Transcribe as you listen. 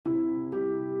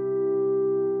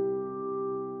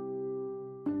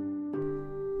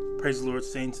Praise the Lord,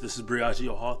 saints. This is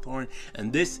Briaggio Hawthorne,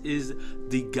 and this is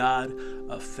the God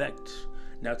Effect.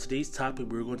 Now, today's topic,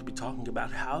 we're going to be talking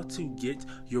about how to get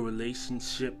your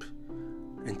relationship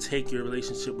and take your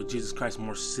relationship with Jesus Christ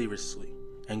more seriously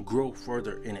and grow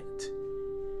further in it.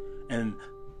 And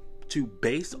to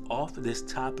base off this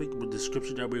topic, with the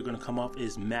scripture that we're going to come off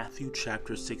is Matthew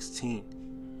chapter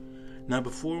 16. Now,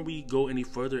 before we go any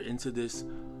further into this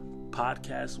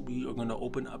podcast, we are going to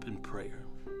open up in prayer.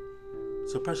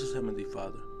 So, precious Heavenly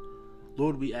Father,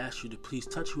 Lord, we ask you to please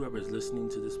touch whoever is listening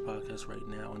to this podcast right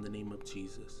now in the name of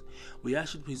Jesus. We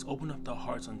ask you to please open up their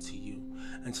hearts unto you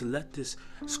and to let this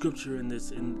scripture and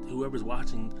whoever's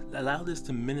watching, allow this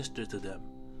to minister to them.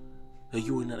 That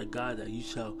you are not a God that you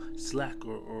shall slack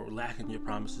or lack in your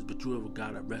promises, but you are a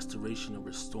God of restoration and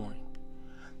restoring.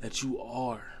 That you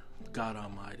are God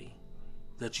Almighty.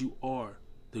 That you are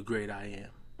the great I am.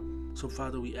 So,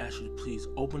 Father, we ask you to please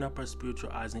open up our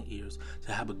spiritual eyes and ears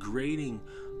to have a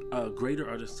greater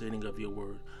understanding of your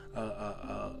word,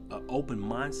 an open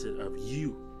mindset of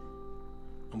you.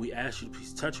 And we ask you to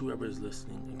please touch whoever is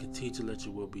listening and continue to let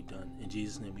your will be done. In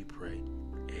Jesus' name we pray.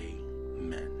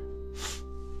 Amen.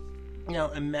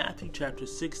 Now, in Matthew chapter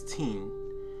 16,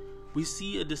 we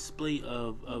see a display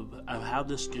of how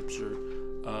the scripture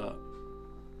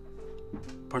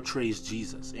portrays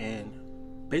Jesus and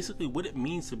basically what it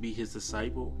means to be his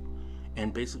disciple,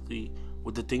 and basically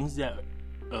what the things that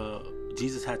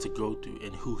Jesus had to go through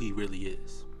and who he really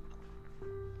is.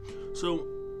 So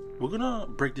we're going to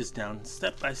break this down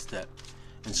step by step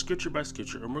and scripture by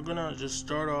scripture, and we're going to just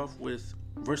start off with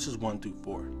verses 1 through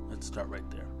 4. Let's start right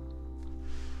there.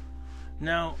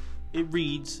 Now, it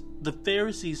reads, "The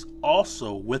Pharisees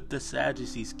also with the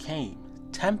Sadducees came,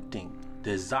 tempting,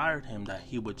 desired him that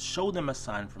he would show them a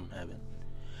sign from heaven.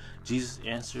 Jesus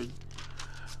answered,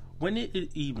 when it is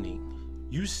evening,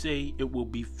 you say it will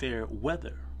be fair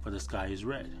weather, for the sky is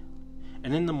red.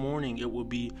 And in the morning it will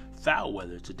be foul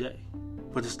weather today,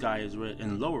 for the sky is red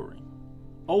and lowering.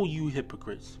 O you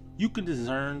hypocrites, you can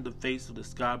discern the face of the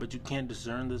sky, but you can't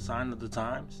discern the sign of the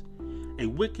times. A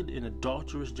wicked and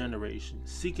adulterous generation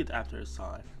seeketh after a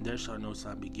sign, and there shall no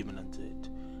sign be given unto it,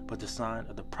 but the sign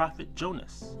of the prophet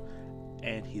Jonas.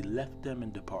 And he left them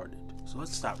and departed." So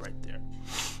let's stop right there.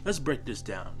 Let's break this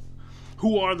down.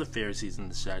 Who are the Pharisees and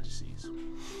the Sadducees?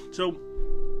 So,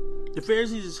 the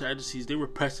Pharisees and Sadducees, they were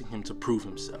pressing him to prove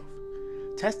himself,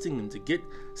 testing him to get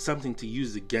something to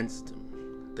use against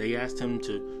him. They asked him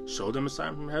to show them a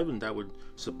sign from heaven that would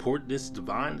support this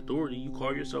divine authority. You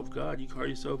call yourself God. You call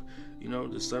yourself,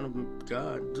 the Son of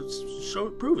God. Just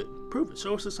prove it.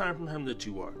 Show us a sign from heaven that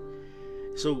you are.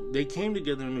 So they came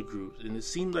together in a group, and it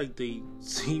seemed like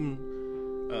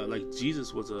like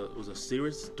Jesus was a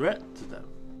serious threat to them.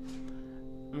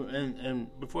 And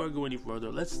before I go any further,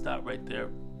 let's stop right there.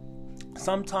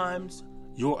 Sometimes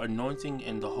your anointing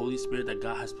and the Holy Spirit that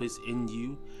God has placed in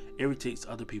you irritates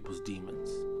other people's demons.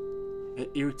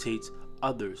 It irritates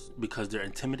others because they're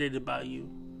intimidated by you.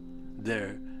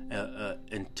 They're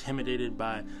intimidated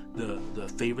by the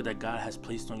favor that God has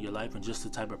placed on your life and just the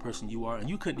type of person you are, and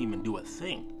you couldn't even do a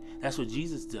thing. That's what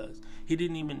Jesus does. He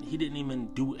didn't even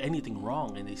do anything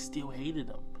wrong, and they still hated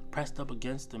him, pressed up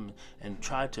against him, and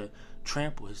tried to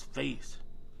trample his faith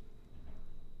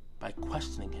by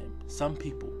questioning him. Some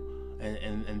people,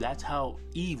 and that's how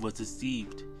Eve was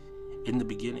deceived in the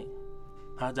beginning.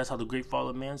 That's how the great fall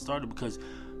of man started, because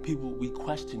we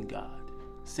question God.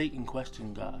 Satan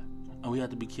questioned God. And we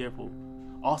have to be careful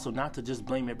also not to just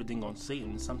blame everything on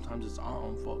Satan. Sometimes it's our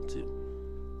own fault too.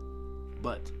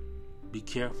 But be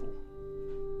careful.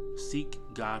 Seek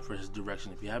God for his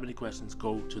direction. If you have any questions,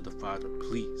 go to the Father,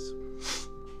 please.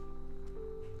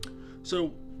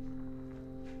 So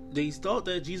they thought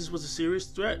that Jesus was a serious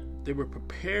threat. They were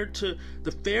prepared to,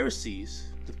 the Pharisees,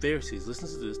 listen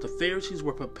to this. The Pharisees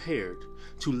were prepared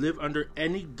to live under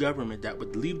any government that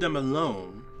would leave them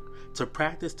alone to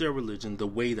practice their religion the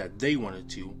way that they wanted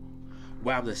to,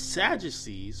 while the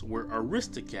Sadducees were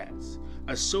aristocrats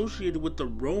associated with the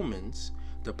Romans,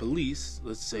 the police,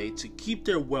 let's say, to keep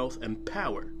their wealth and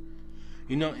power.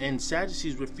 And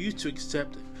Sadducees refused to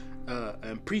accept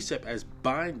a precept as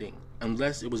binding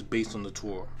unless it was based on the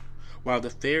Torah, while the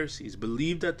Pharisees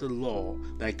believed that the law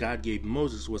that God gave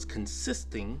Moses was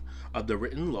consisting of the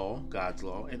written law, God's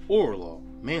law, and oral law,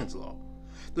 man's law.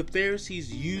 The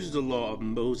Pharisees used the law of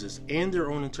Moses and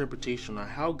their own interpretation on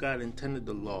how God intended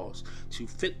the laws to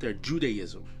fit their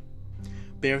Judaism.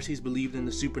 Pharisees believed in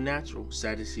the supernatural.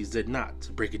 Sadducees did not,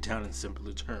 to break it down in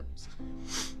simpler terms.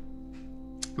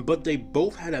 But they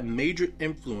both had a major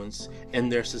influence in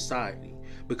their society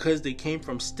because they came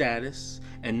from status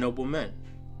and noble men.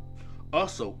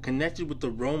 Also, connected with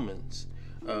the Romans,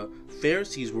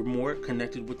 Pharisees were more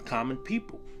connected with common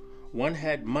people. One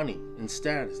had money and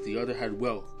status, the other had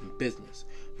wealth and business,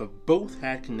 but both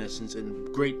had connections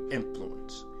and great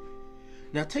influence.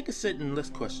 Now take a sit and let's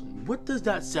question, what does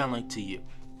that sound like to you?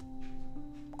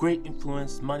 Great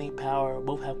influence, money, power,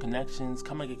 both have connections,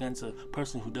 coming against a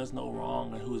person who does no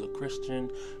wrong and who is a Christian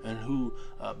and who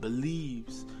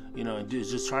believes, and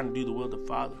is just trying to do the will of the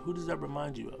Father. Who does that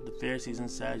remind you of? The Pharisees and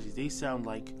Sadducees. They sound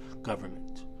like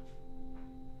government.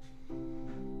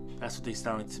 That's what they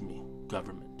sound like to me,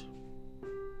 government.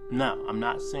 Now, I'm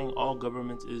not saying all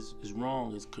government is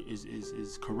wrong,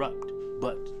 is corrupt,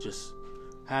 but just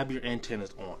have your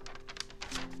antennas on.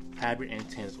 Have your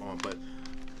antennas on.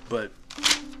 But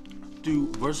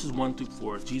through verses 1 through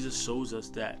 4, Jesus shows us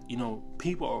that,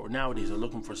 people nowadays are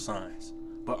looking for signs,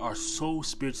 but are so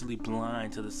spiritually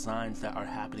blind to the signs that are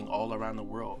happening all around the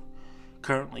world.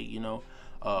 Currently,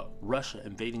 Russia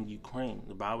invading Ukraine.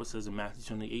 The Bible says in Matthew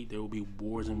 28, there will be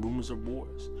wars and rumors of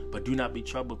wars. But do not be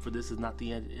troubled, for this is not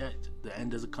the end yet. The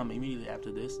end doesn't come immediately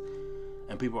after this.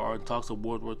 And people are in talks of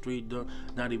World War III,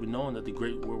 not even knowing that the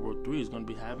Great World War III is going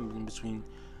to be happening between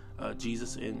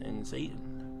Jesus and Satan.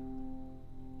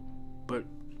 But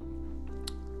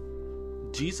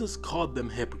Jesus called them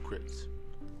hypocrites.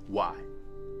 Why?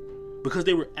 Because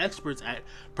they were experts at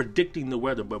predicting the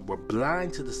weather, but were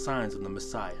blind to the signs of the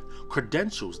Messiah,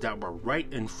 credentials that were right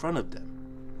in front of them.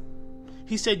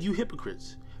 He said, "You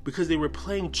hypocrites," because they were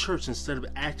playing church instead of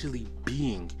actually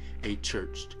being a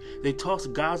church. They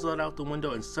tossed God's word out the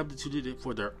window and substituted it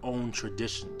for their own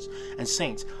traditions. And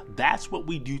saints, that's what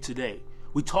we do today.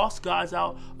 We toss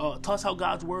out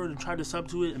God's word and try to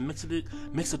substitute it and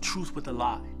mix the truth with a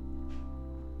lie.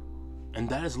 And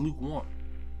that is lukewarm.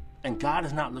 And God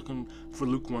is not looking for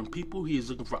lukewarm people. He is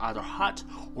looking for either hot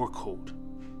or cold.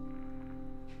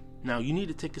 Now, you need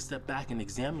to take a step back and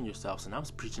examine yourselves. And I'm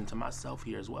preaching to myself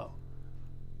here as well.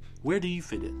 Where do you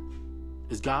fit in?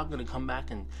 Is God going to come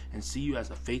back and see you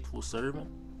as a faithful servant?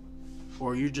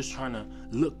 Or you're just trying to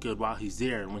look good while he's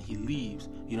there, and when he leaves,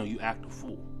 you act a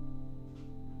fool?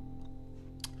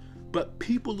 But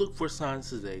people look for signs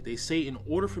today. They say, in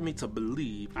order for me to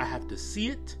believe, I have to see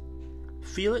it,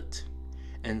 feel it,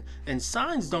 and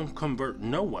signs don't convert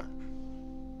no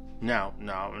one. Now,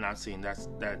 I'm not saying that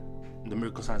the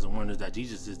miracle signs and wonders that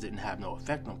Jesus didn't have no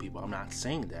effect on people. I'm not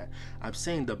saying that. I'm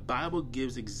saying the Bible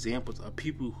gives examples of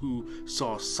people who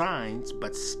saw signs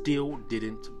but still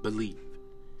didn't believe.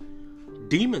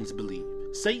 Demons believe.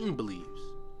 Satan believes.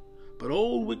 But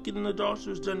old, wicked, and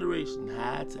adulterous generation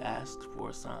had to ask for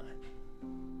a sign.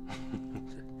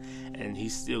 And he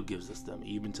still gives us them,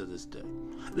 even to this day.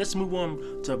 Let's move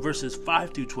on to verses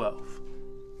 5 through 12.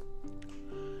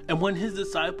 And when his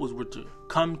disciples were to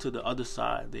come to the other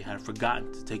side, they had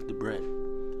forgotten to take the bread.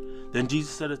 Then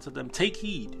Jesus said unto them, "Take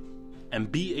heed,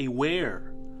 and be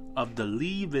aware of the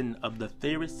leaven of the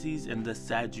Pharisees and the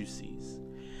Sadducees."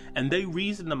 And they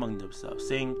reasoned among themselves,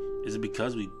 saying, "Is it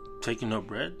because we've taken no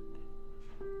bread?"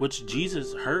 Which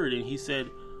Jesus heard, and he said,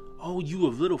 "Oh, you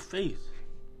of little faith,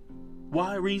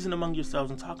 why reason among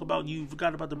yourselves and talk about you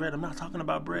forgot about the bread? I'm not talking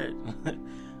about bread.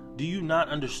 Do you not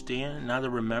understand, neither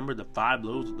remember the 5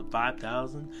 loaves of the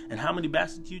 5,000, and how many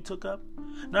baskets you took up?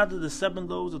 Neither the 7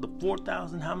 loaves of the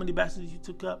 4,000, how many baskets you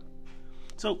took up?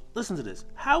 So listen to this.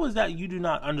 How is that you do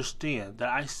not understand that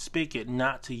I spake it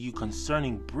not to you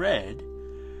concerning bread,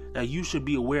 that you should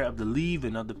be aware of the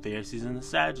leaven of the Pharisees and the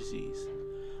Sadducees?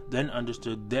 Then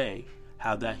understood they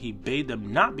how that he bade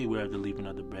them not beware of the leaven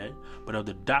of the bread, but of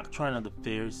the doctrine of the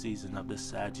Pharisees and of the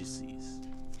Sadducees.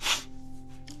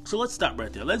 So let's stop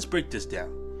right there. Let's break this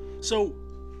down. So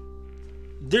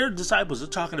their disciples are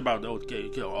talking about,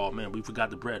 oh man, we forgot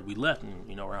the bread. We left and,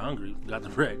 we're hungry. We got the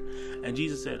bread. And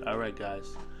Jesus said, all right,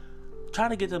 guys, trying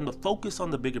to get them to focus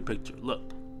on the bigger picture.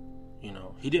 Look,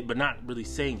 he did, but not really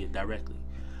saying it directly.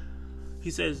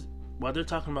 He says, while they're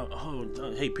talking about,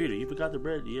 hey, Peter, you forgot the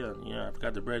bread? Yeah, I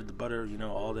forgot the bread, the butter,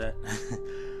 all that.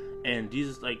 And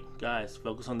Jesus like, guys,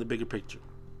 focus on the bigger picture.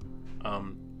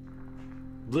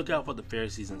 Look out for the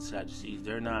Pharisees and Sadducees.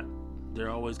 They're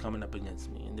always coming up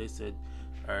against me. And they said,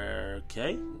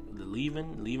 okay, the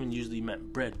leaven usually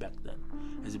meant bread back then.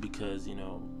 Is it because,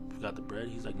 forgot the bread?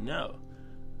 He's like, no.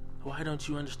 Why don't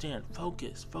you understand?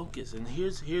 Focus. And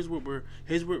here's what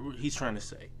he's trying to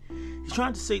say. He's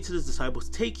trying to say to his disciples,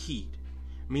 take heed.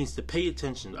 Means to pay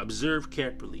attention, observe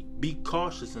carefully, be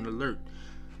cautious and alert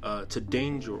to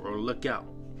danger or look out.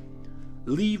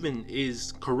 Leaven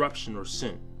is corruption or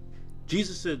sin.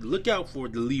 Jesus said, look out for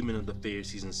the leaven of the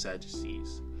Pharisees and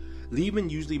Sadducees. Leaven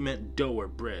usually meant dough or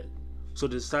bread. So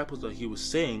the disciples that he was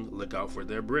saying, look out for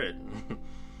their bread.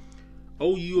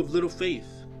 Oh, you of little faith.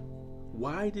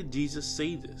 why did Jesus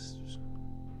say this?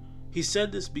 He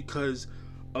said this because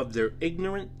of their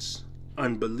ignorance,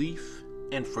 unbelief,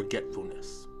 and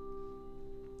forgetfulness.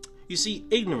 You see,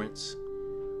 ignorance,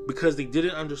 because they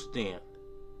didn't understand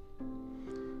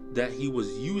that he was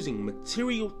using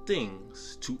material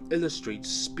things to illustrate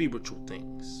spiritual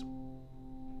things.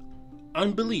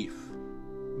 Unbelief,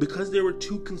 because they were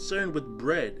too concerned with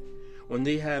bread when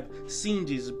they have seen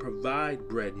Jesus provide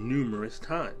bread numerous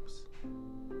times.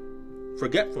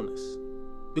 Forgetfulness,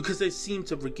 because they seemed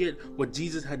to forget what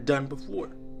Jesus had done before.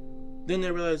 Then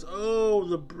they realized, oh,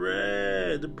 the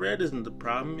bread isn't the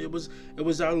problem. It was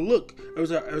our look. It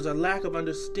was our lack of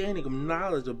understanding, of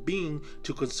knowledge, of being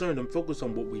too concerned and focused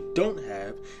on what we don't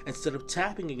have, instead of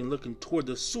tapping and looking toward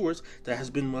the source that has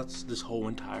been with us this whole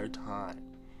entire time.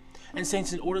 And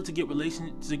saints, in order to get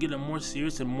a more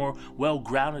serious and more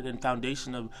well-grounded and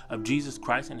foundation of Jesus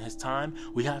Christ and his time,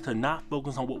 we have to not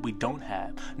focus on what we don't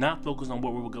have, not focus on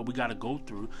what we got to go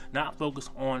through, not focus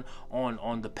on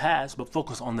the past, but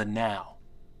focus on the now.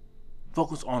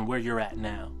 Focus on where you're at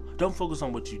now. Don't focus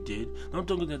on what you did. Don't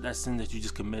look at that sin that you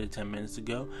just committed 10 minutes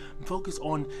ago. Focus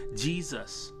on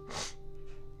Jesus.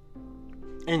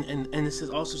 And it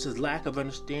also says lack of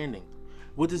understanding.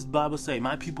 What does the Bible say?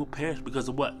 My people perish because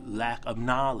of what? Lack of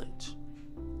knowledge.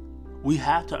 We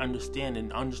have to understand and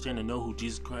know who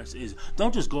Jesus Christ is.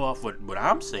 Don't just go off what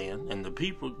I'm saying and the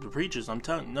preachers I'm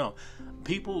telling you. No.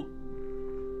 People,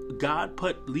 God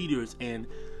put leaders and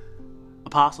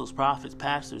apostles, prophets,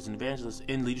 pastors, and evangelists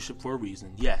in leadership for a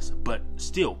reason. Yes, but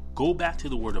still, go back to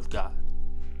the Word of God.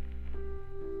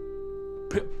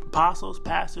 Apostles,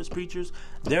 pastors, preachers,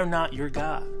 they're not your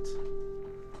gods.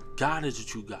 God is the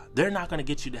true God. They're not going to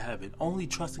get you to heaven. Only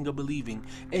trusting or believing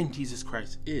in Jesus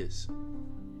Christ is.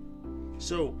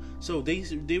 So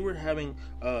they were having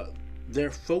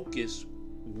their focus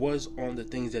was on the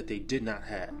things that they did not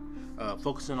have,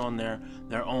 focusing on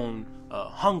their own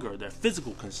hunger, their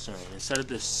physical concern instead of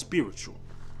their spiritual.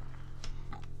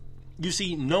 You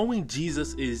see, knowing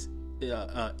Jesus is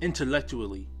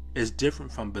intellectually is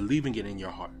different from believing it in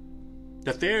your heart.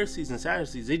 The Pharisees and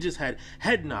Sadducees, they just had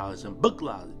head knowledge and book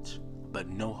knowledge, but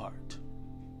no heart.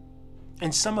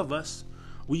 And some of us,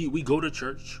 we go to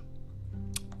church,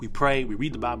 we pray, we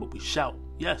read the Bible, we shout.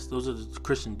 Yes, those are the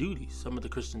Christian duties, some of the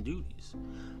Christian duties.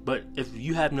 But if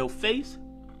you have no faith,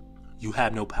 you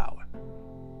have no power.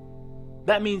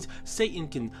 That means Satan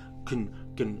can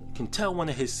tell one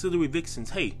of his silly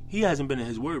vixens, hey, he hasn't been in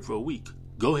his word for a week.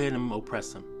 Go ahead and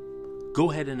oppress him.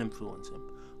 Go ahead and influence him.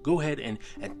 Go ahead and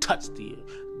touch the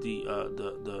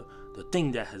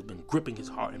thing that has been gripping his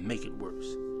heart and make it worse.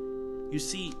 You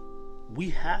see, we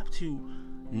have to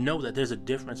know that there's a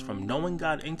difference from knowing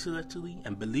God intellectually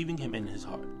and believing him in his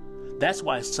heart. That's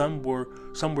why some were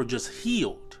just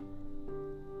healed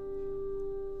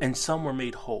and some were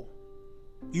made whole.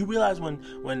 You realize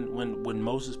when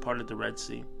Moses parted the Red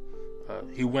Sea,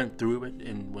 he went through it,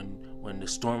 and when the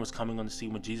storm was coming on the sea,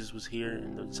 when Jesus was here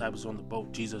and the disciples were on the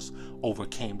boat, Jesus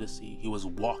overcame the sea. He was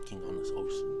walking on this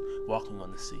ocean, walking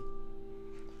on the sea.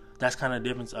 That's kind of the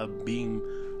difference of being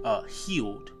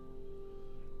healed.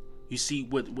 You see,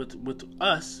 with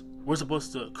us,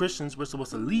 Christians, we're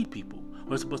supposed to lead people.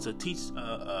 We're supposed to teach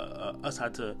us how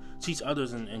to teach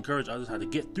others and encourage others how to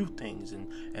get through things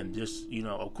and just,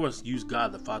 of course, use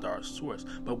God the Father, our source.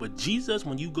 But with Jesus,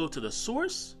 when you go to the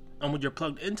source, and when you're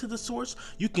plugged into the source,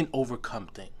 you can overcome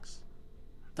things.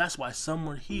 That's why some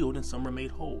were healed and some were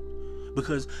made whole.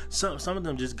 Because some of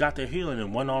them just got their healing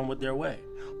and went on with their way.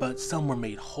 But some were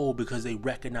made whole because they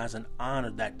recognized and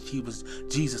honored that he was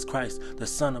Jesus Christ, the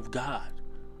Son of God.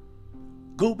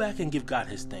 Go back and give God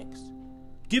his thanks.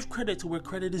 Give credit to where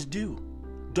credit is due.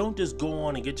 Don't just go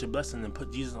on and get your blessing and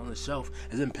put Jesus on the shelf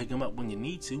and then pick him up when you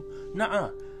need to.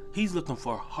 Nuh-uh. He's looking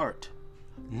for a heart.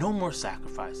 No more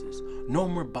sacrifices, no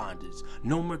more bondage,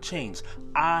 no more chains.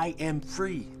 I am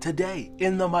free today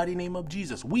in the mighty name of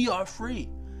Jesus. We are free.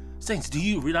 Saints, do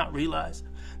you not realize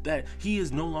that he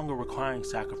is no longer requiring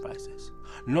sacrifices,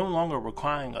 no longer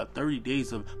requiring 30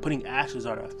 days of putting ashes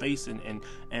on our face and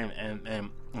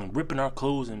ripping our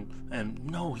clothes and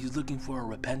no, he's looking for a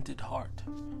repentant heart.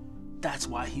 That's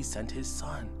why he sent his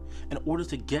son. In order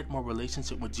to get more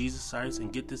relationship with Jesus Christ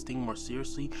and get this thing more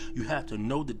seriously, you have to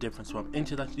know the difference from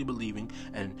intellectually believing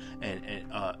and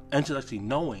intellectually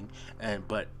knowing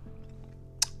but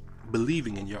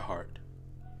believing in your heart.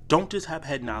 Don't just have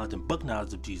head knowledge and book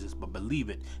knowledge of Jesus, but believe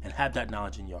it and have that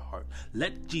knowledge in your heart.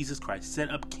 Let Jesus Christ set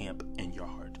up camp in your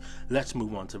heart. Let's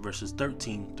move on to verses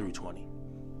 13 through 20.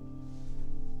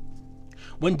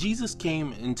 When Jesus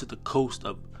came into the coast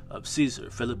of Caesar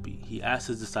Philippi, he asked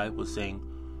his disciples, saying,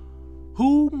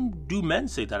 "Whom do men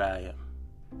say that I am?"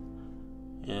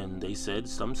 And they said,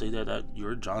 some say that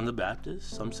you're John the Baptist,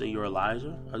 some say you're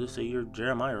Elijah, others say you're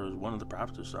Jeremiah or one of the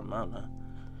prophets or something, I don't know.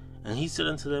 And he said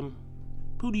unto them,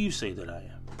 who do you say that I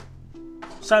am?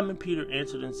 Simon Peter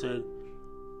answered and said,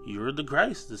 you're the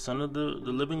Christ, the Son of the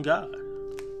living God.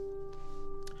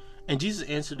 And Jesus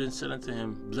answered and said unto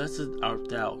him, blessed art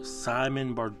thou,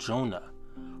 Simon Bar-Jonah,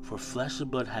 for flesh and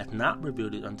blood hath not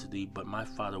revealed it unto thee, but my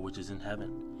Father which is in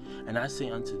heaven. And I say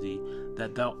unto thee,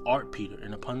 that thou art Peter,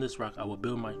 and upon this rock I will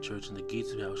build my church, and the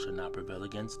gates of hell shall not prevail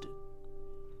against it.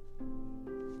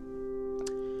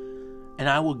 And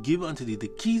I will give unto thee the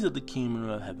keys of the kingdom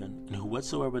of heaven, and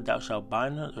whatsoever thou shalt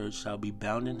bind on earth shall be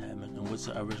bound in heaven, and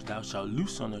whatsoever thou shalt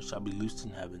loose on earth shall be loosed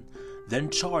in heaven. Then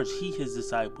charged he his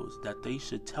disciples that they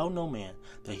should tell no man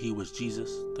that he was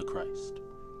Jesus the Christ.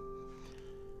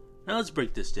 Now let's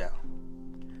break this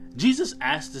down. Jesus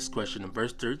asked this question in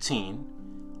verse 13,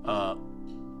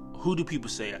 who do people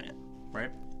say I am,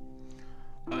 right?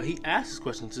 He asked this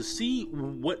question to see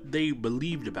what they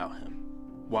believed about him,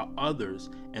 while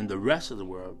others and the rest of the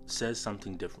world says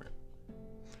something different.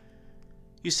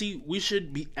 You see, we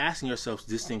should be asking ourselves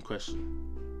this same question.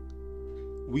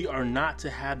 We are not to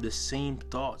have the same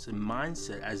thoughts and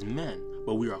mindset as men,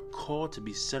 but we are called to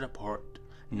be set apart,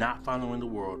 not following the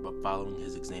world, but following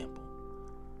his example.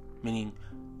 Meaning,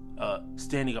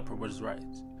 standing up for what is right,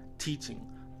 teaching,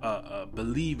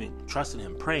 believing, trusting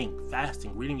him, praying,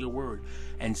 fasting, reading your word,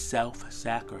 and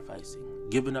self-sacrificing,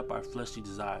 giving up our fleshly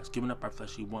desires, giving up our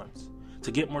fleshly wants.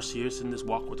 To get more serious in this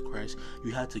walk with Christ,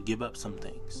 you have to give up some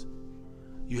things.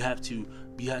 You have to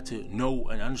know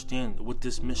and understand what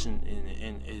this mission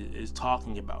is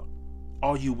talking about.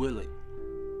 Are you willing?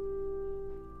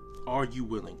 Are you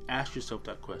willing? Ask yourself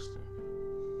that question.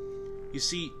 You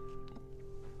see,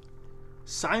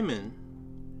 Simon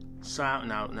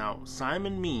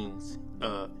means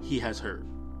he has heard.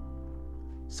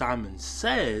 Simon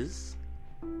says,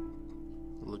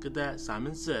 look at that.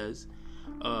 Simon says,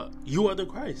 you are the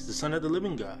Christ, the Son of the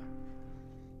living God.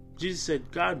 Jesus said,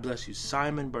 God bless you,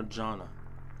 Simon Bar-Jonah.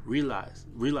 Realize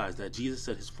that Jesus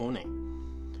said his full name.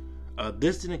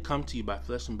 This didn't come to you by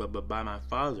flesh and blood, but by my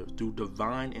Father through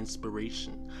divine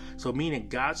inspiration. So meaning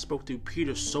God spoke through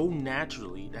Peter so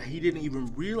naturally that he didn't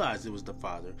even realize it was the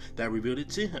Father that revealed it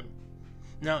to him.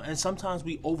 Now, and sometimes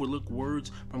we overlook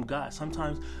words from God.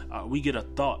 Sometimes we get a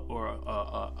thought or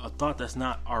a thought that's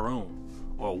not our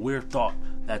own, or a weird thought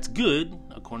that's good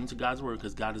according to God's word,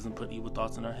 because God doesn't put evil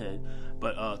thoughts in our head,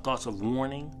 but thoughts of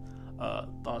warning,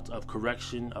 thoughts of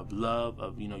correction, of love,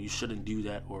 of, you shouldn't do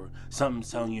that, or something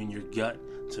telling you in your gut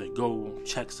to go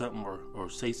check something or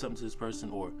say something to this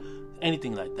person, or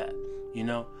anything like that.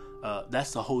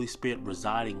 That's the Holy Spirit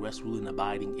residing, rest, ruling,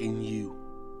 abiding in you.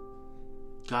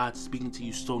 God speaking to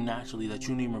you so naturally that you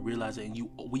don't even realize it, and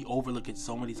we overlook it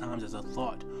so many times as a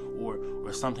thought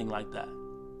or something like that.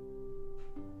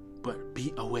 But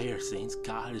be aware, saints.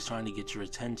 God is trying to get your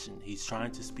attention. He's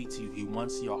trying to speak to you. He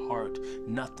wants your heart,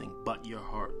 nothing but your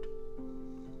heart.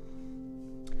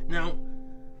 Now,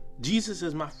 Jesus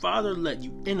says, my Father let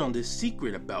you in on this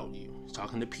secret about you. He's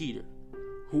talking to Peter,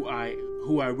 who I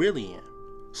really am.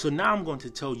 So now I'm going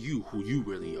to tell you who you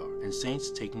really are. And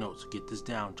saints, take notes. Get this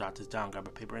down. Jot this down. Grab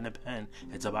a paper and a pen.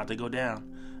 It's about to go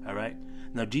down. All right?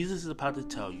 Now, Jesus is about to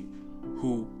tell you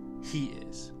who he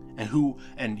is.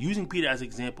 And using Peter as an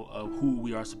example of who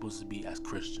we are supposed to be as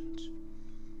Christians.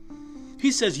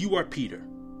 He says, you are Peter.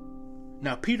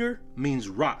 Now, Peter means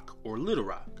rock or little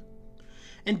rock.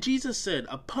 And Jesus said,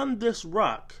 upon this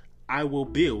rock I will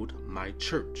build my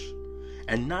church,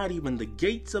 and not even the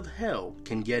gates of hell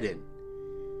can get in.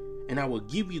 And I will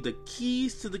give you the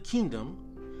keys to the kingdom,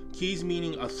 keys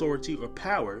meaning authority or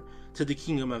power, to the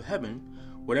kingdom of heaven.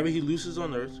 Whatever he looses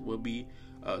on earth will be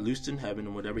loosed in heaven,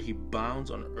 and whatever he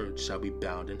bounds on earth shall be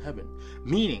bound in heaven.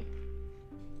 Meaning,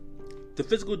 the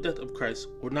physical death of Christ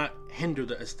will not hinder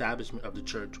the establishment of the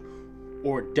church,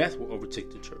 or death will overtake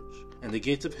the church, and the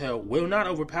gates of hell will not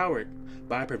overpower it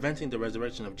by preventing the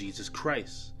resurrection of Jesus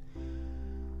Christ.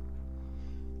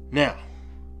 Now,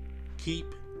 keep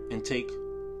and take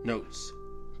notes.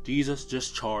 Jesus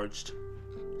just charged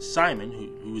Simon,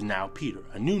 who is now Peter,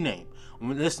 a new name.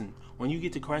 Listen, when you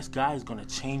get to Christ, God is going to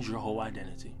change your whole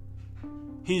identity.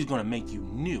 He's going to make you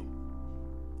new.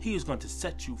 He is going to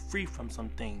set you free from some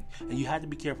things. And you have to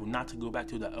be careful not to go back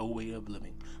to the old way of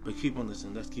living. But keep on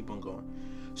listening. Let's keep on going.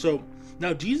 So,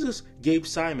 now Jesus gave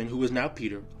Simon, who is now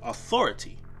Peter,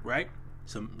 authority, right?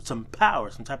 Some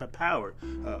power, some type of power.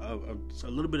 A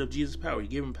little bit of Jesus' power. He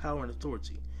gave him power and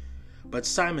authority. But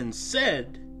Simon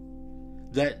said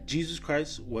that Jesus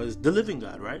Christ was the living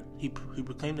God, right? He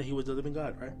proclaimed that he was the living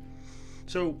God, right?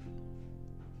 So,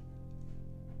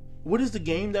 what is the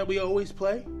game that we always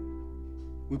play?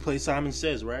 We play Simon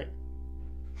Says, right?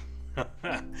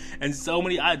 And so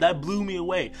many, that blew me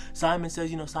away. Simon Says,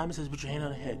 Simon Says, put your hand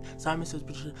on the head. Simon Says,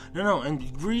 put your, no, and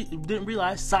didn't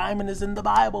realize Simon is in the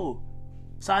Bible.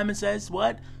 Simon Says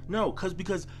what? No,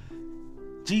 because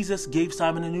Jesus gave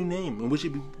Simon a new name, and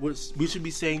we should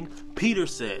be saying Peter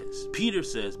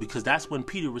says, because that's when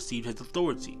Peter received his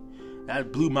authority.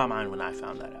 That blew my mind when I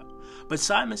found that out. But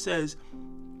Simon Says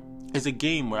is a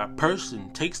game where a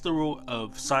person takes the role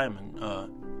of Simon,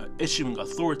 issuing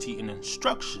authority and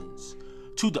instructions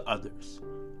to the others,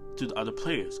 to the other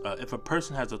players. If a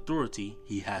person has authority,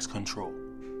 he has control.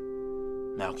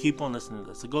 Now keep on listening to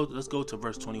this. Let's go to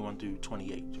verse 21 through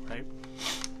 28, right?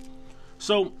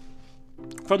 So,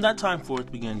 from that time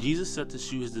forth began Jesus said to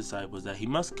his disciples that he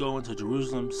must go into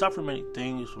Jerusalem, suffer many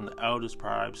things from the elders,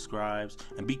 scribes,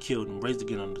 and be killed and raised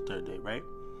again on the third day, right?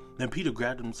 Then Peter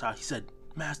grabbed him aside. He said,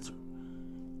 Master.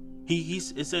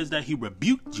 It says that he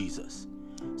rebuked Jesus,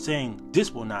 saying,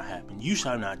 this will not happen. You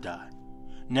shall not die.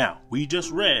 Now, we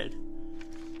just read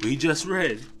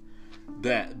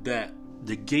that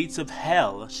the gates of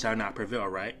hell shall not prevail,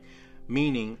 right?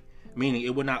 Meaning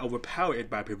it will not overpower it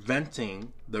by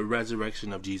preventing the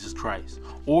resurrection of Jesus Christ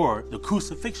or the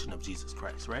crucifixion of Jesus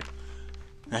Christ, right?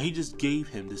 Now he just gave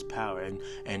him this power,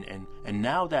 and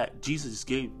now that Jesus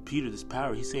gave Peter this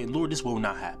power, he's saying, Lord, this will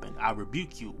not happen. I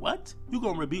rebuke you. What? You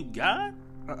gonna rebuke God?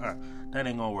 That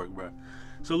ain't gonna work, bro.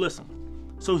 So listen.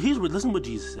 So listen what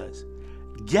Jesus says.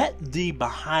 Get thee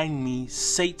behind me,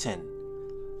 Satan.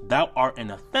 Thou art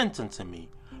an offense unto me.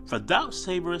 For thou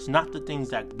savorest not the things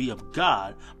that be of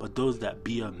God, but those that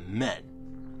be of men.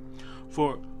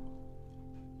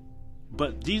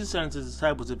 But Jesus said unto his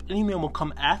disciples, if any man will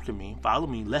come after me, follow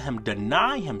me, let him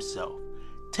deny himself,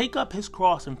 take up his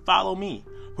cross, and follow me.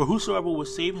 For whosoever will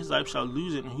save his life shall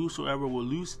lose it, and whosoever will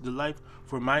lose the life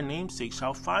for my name's sake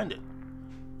shall find it.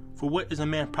 For what is a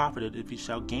man profited if he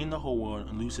shall gain the whole world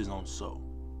and lose his own soul?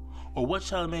 Or what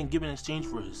shall a man give in exchange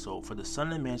for his soul? For the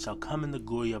Son of Man shall come in the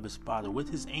glory of his Father with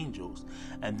his angels,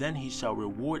 and then he shall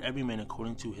reward every man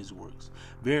according to his works.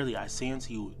 Verily I say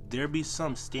unto you, there be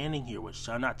some standing here which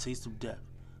shall not taste of death,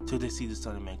 till they see the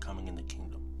Son of Man coming in the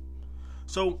kingdom.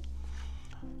 So,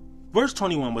 verse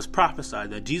 21 was prophesied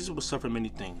that Jesus would suffer many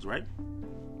things, right?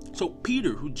 So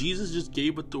Peter, who Jesus just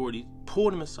gave authority,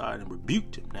 pulled him aside and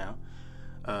rebuked him.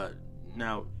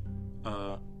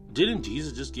 Didn't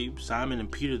Jesus just give Simon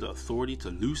and Peter the authority to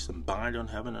loose and bind on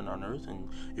heaven and on earth? And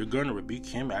you're going to rebuke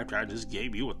him after I just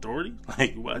gave you authority?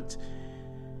 Like, what?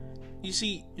 You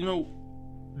see,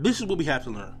 this is what we have to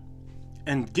learn.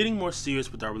 And getting more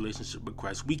serious with our relationship with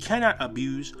Christ, we cannot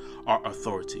abuse our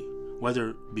authority.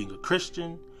 Whether being a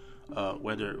Christian,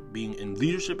 whether being in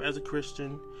leadership as a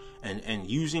Christian, and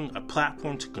using a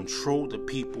platform to control the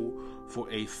people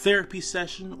for a therapy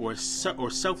session or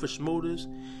selfish motives,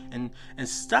 and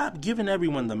stop giving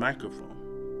everyone the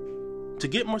microphone. To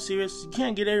get more serious, you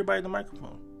can't get everybody the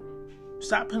microphone.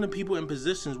 Stop putting people in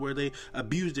positions where they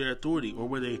abuse their authority or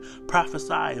where they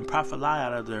prophesy and profit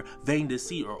out of their vain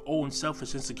deceit or own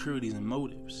selfish insecurities and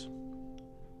motives.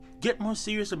 Get more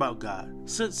serious about God.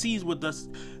 See what thus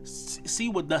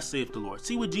saith the Lord.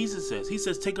 See what Jesus says. He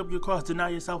says, take up your cross, deny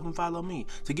yourself, and follow me.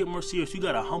 To get more serious, you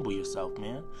gotta humble yourself,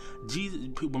 man. When Jesus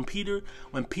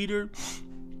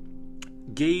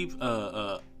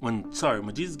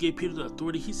gave Peter the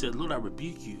authority, he said, Lord, I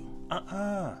rebuke you.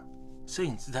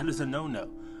 Saints, that is a no-no.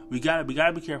 We gotta be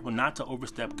careful not to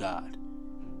overstep God.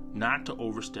 Not to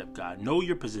overstep God. Know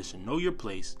your position, know your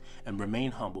place, and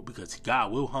remain humble, because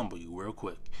God will humble you real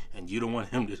quick, and you don't want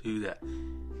him to do that.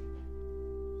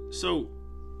 So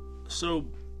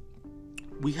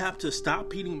we have to stop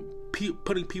putting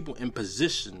people in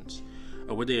positions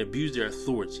where they abuse their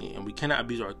authority, and we cannot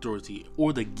abuse our authority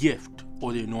or the gift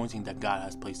or the anointing that God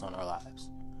has placed on our lives.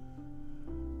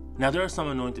 Now, there are some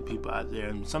anointed people out there,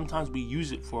 and sometimes we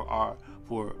use it for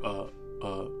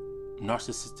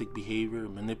narcissistic behavior,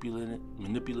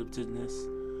 manipulativeness,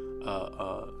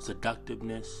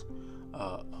 seductiveness,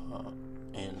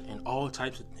 and all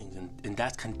types of things, and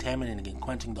that's contaminating and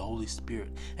quenching the Holy Spirit,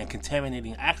 and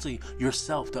contaminating actually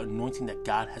yourself, the anointing that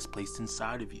God has placed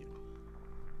inside of you.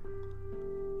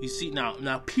 You see,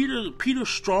 now Peter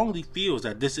strongly feels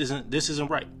that this isn't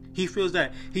right. He feels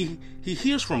that he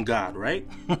hears from God, right?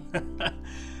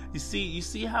 You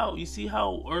see how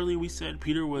earlier we said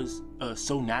Peter was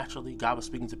so naturally, God was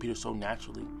speaking to Peter so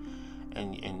naturally,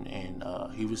 and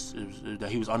he was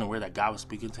unaware that God was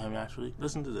speaking to him naturally.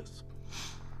 Listen to this.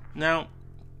 Now,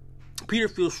 Peter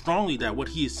feels strongly that what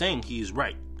he is saying, he is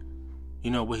right.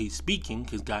 What he's speaking,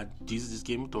 because Jesus just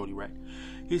gave him authority, right?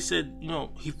 he said,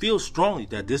 he feels strongly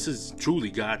that this is truly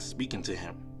God speaking to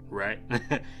him, right?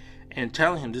 And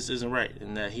telling him this isn't right,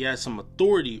 and that he has some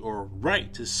authority or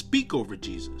right to speak over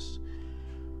Jesus.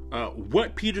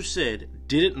 What Peter said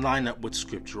didn't line up with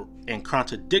Scripture and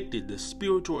contradicted the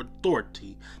spiritual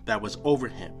authority that was over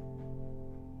him.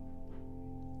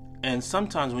 And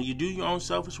sometimes when you do your own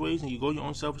selfish ways and you go your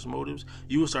own selfish motives,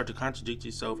 you will start to contradict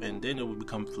yourself, and then it will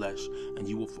become flesh and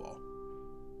you will fall.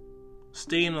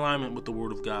 Stay in alignment with the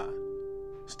Word of God.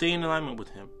 Stay in alignment with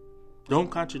Him. Don't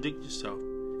contradict yourself,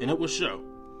 and it will show.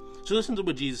 So listen to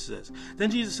what Jesus says.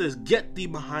 Then Jesus says, "Get thee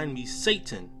behind me,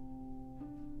 Satan."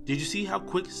 Did you see how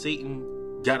quick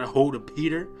Satan got a hold of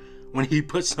Peter when he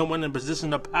put someone in a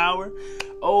position of power?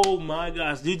 Oh my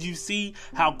gosh. Did you see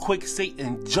how quick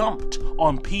Satan jumped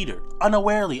on Peter?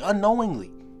 Unawarely,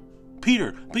 unknowingly.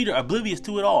 Peter, oblivious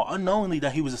to it all, unknowingly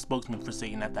that he was a spokesman for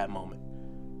Satan at that moment.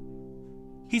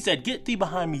 He said, "Get thee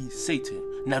behind me, Satan."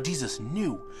 Now Jesus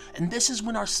knew. And this is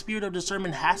when our spirit of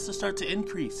discernment has to start to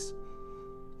increase.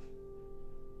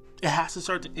 It has to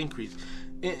start to increase.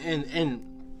 And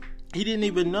he didn't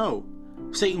even know.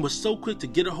 Satan was so quick to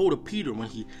get a hold of Peter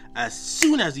as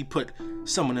soon as he put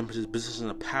someone in his position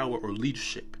of power or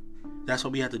leadership. That's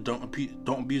why we have to don't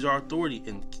abuse our authority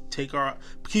and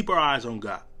keep our eyes on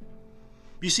God.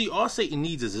 You see, all Satan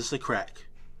needs is just a crack.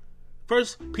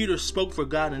 First, Peter spoke for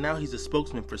God, and now he's a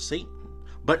spokesman for Satan.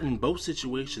 But in both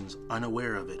situations,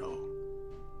 unaware of it all.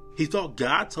 He thought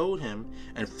God told him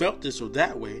and felt this or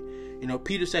that way.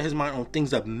 Peter set his mind on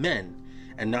things of men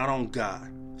and not on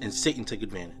God, and Satan took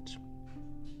advantage.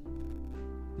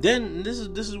 Then this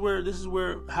is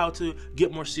where how to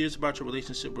get more serious about your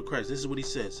relationship with Christ. This is what he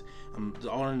says,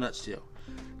 all in a nutshell.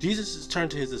 Jesus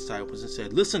turned to his disciples and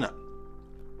said, "Listen up.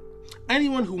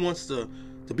 Anyone who wants to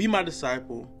be my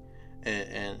disciple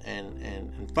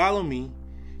and follow me,"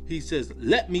 he says,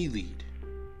 "let me lead."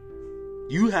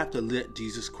 You have to let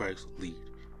Jesus Christ lead.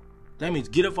 That means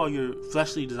get off all your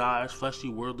fleshly desires,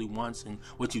 fleshly, worldly wants, and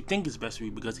what you think is best for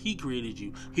you, because He created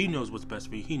you. He knows what's best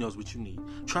for you. He knows what you need.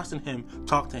 Trust in Him,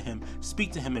 talk to Him,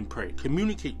 speak to Him and pray.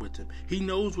 Communicate with Him. He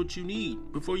knows what you need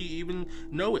before you even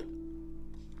know it.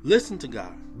 Listen to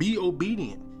God. Be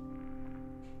obedient.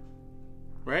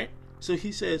 Right? So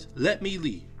He says, "Let me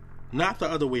lead," not the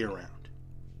other way around.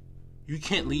 You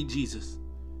can't lead Jesus.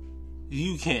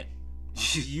 You can't.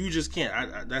 You just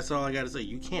can't. That's all I got to say.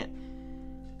 You can't.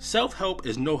 Self-help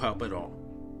is no help at all.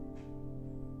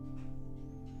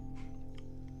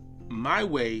 My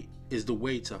way is the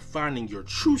way to finding your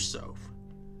true self.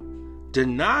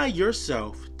 Deny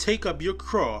yourself, take up your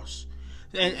cross,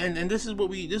 and this is what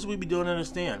we don't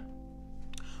understand.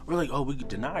 We're like, we could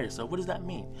deny yourself. What does that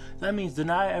mean? That means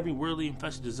deny every worldly and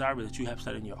fleshly desire that you have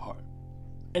set in your heart.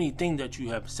 Anything that you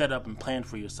have set up and planned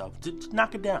for yourself,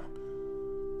 knock it down.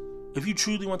 If you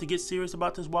truly want to get serious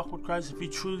about this walk with Christ, if you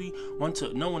truly want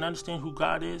to know and understand who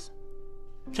God is,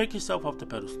 take yourself off the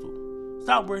pedestal.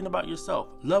 Stop worrying about yourself.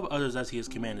 Love others as He has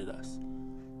commanded us.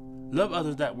 Love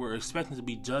others that we're expecting to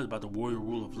be judged by the warrior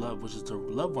rule of love, which is to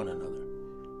love one another,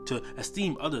 to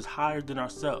esteem others higher than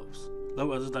ourselves.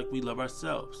 Love others like we love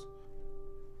ourselves.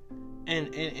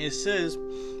 And it says,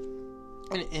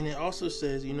 and it also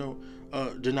says,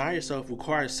 deny yourself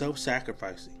requires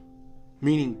self-sacrificing.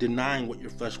 Meaning denying what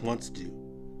your flesh wants to do.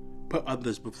 Put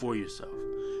others before yourself.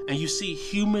 And you see,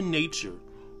 human nature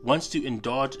wants to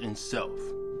indulge in self.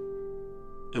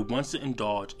 It wants to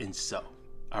indulge in self.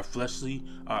 Our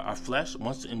flesh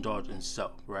wants to indulge in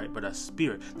self, right? But our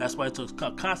spirit, that's why it's a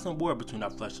constant war between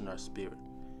our flesh and our spirit.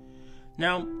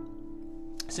 Now,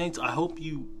 saints, I hope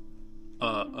you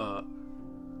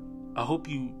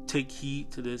take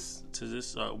heed to this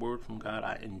word from God.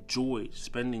 I enjoyed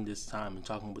spending this time and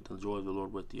talking with the joy of the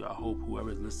Lord with you. I hope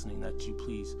whoever is listening that you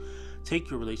please take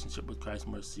your relationship with Christ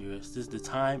more serious. The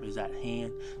time is at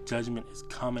hand. Judgment is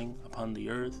coming upon the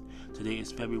earth. Today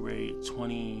is February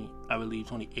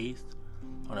 28th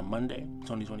on a Monday,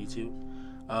 2022.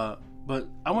 But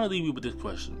I want to leave you with this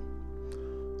question.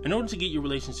 In order to get your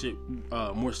relationship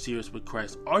more serious with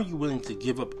Christ, are you willing to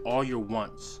give up all your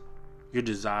wants, your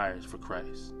desires for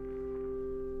Christ?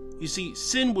 You see,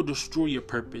 sin will destroy your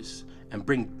purpose and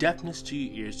bring deafness to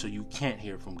your ears so you can't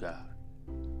hear from God.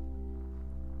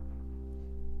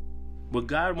 What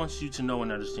God wants you to know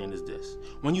and understand is this.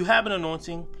 When you have an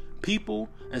anointing, people,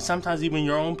 and sometimes even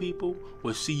your own people,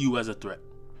 will see you as a threat.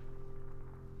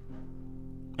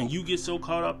 And you get so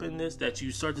caught up in this that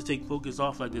you start to take focus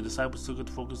off, like the disciples took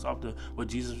the focus off what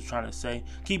Jesus was trying to say.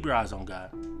 Keep your eyes on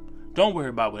God. Don't worry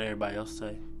about what everybody else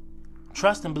say.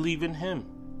 Trust and believe in Him.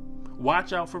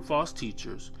 Watch out for false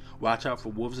teachers. Watch out for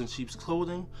wolves in sheep's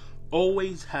clothing.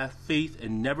 Always have faith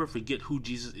and never forget who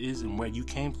Jesus is and where you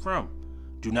came from.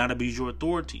 Do not abuse your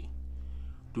authority.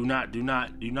 Do not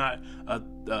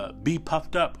be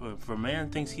puffed up. For man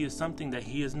thinks he is something that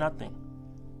he is nothing.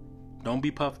 Don't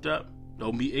be puffed up.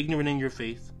 Don't be ignorant in your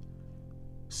faith.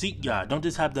 Seek God. Don't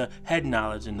just have the head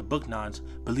knowledge and the book knowledge.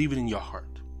 Believe it in your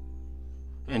heart.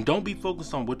 And don't be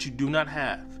focused on what you do not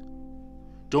have.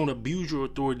 Don't abuse your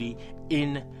authority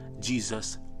in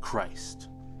Jesus Christ.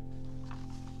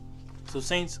 So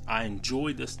saints, I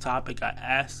enjoyed this topic. I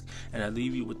ask and I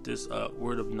leave you with this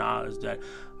word of knowledge that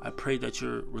I pray that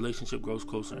your relationship grows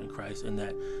closer in Christ and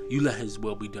that you let His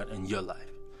will be done in your life.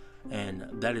 And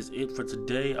that is it for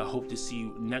today. I hope to see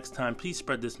you next time. Please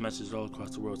spread this message all across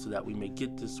the world so that we may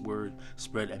get this word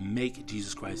spread and make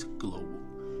Jesus Christ global.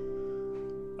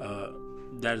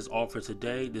 That is all for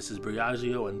today. This is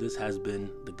Briaggio, and this has been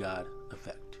The God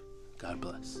Effect. God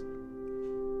bless.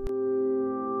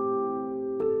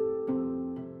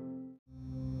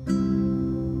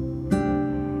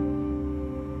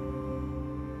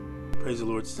 Praise the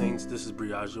Lord, saints. This is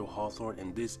Briaggio Hawthorne,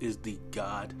 and this is The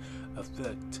God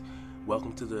Effect.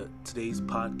 Welcome to today's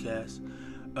podcast.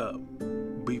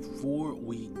 Before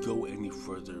we go any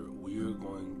further, we are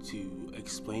going to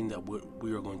explain that what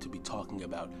we are going to be talking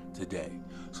about today.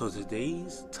 So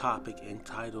today's topic and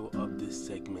title of this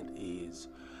segment is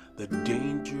The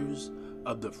Dangers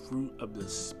of the Fruit of the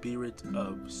Spirit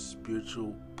of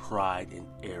Spiritual Pride and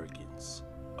Arrogance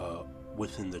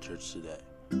within the church today.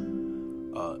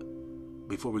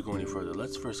 Before we go any further,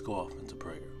 let's first go off into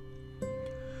prayer.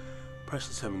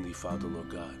 Precious Heavenly Father, Lord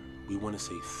God, we want to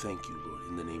say thank you, Lord,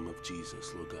 in the name of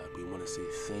Jesus, Lord God. We want to say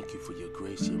thank you for your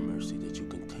grace, your mercy that you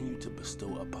continue to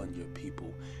bestow upon your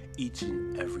people each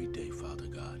and every day, Father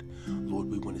God. Lord,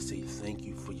 we want to say thank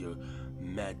you for your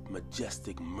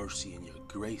majestic mercy and your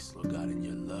grace, Lord God, and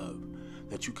your love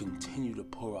that you continue to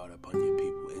pour out upon your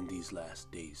people in these last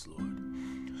days,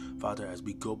 Lord. Father, as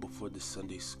we go before the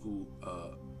Sunday school,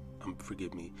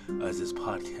 as this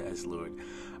podcast, Lord,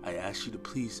 I ask you to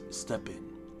please step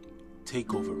in.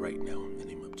 Take over right now in the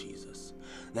name of Jesus.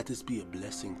 Let this be a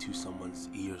blessing to someone's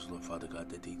ears, Lord Father God,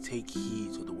 that they take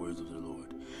heed to the words of the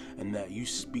Lord, and that you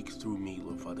speak through me,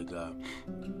 Lord Father God,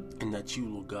 and that you,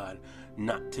 Lord God,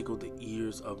 not tickle the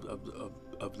ears of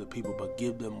the people, but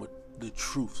give them the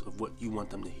truths of what you want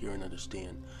them to hear and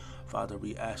understand. Father,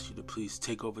 we ask you to please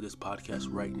take over this podcast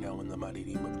right now in the mighty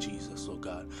name of Jesus, Lord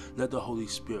God. Let the Holy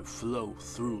Spirit flow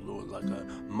through, Lord, like a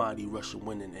mighty rushing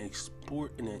wind and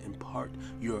export and impart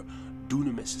your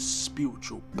dunamis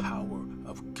spiritual power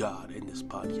of God in this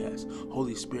podcast.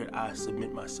 Holy Spirit, I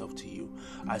submit myself to you.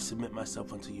 I submit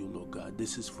myself unto you, Lord God.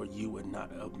 This is for you and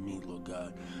not of me, Lord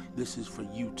God. This is for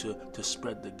you to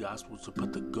spread the gospel, to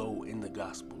put the go in the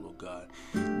gospel, Lord God.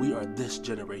 We are this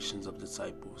generations of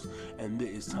disciples, and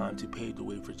it is time to pave the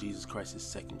way for Jesus Christ's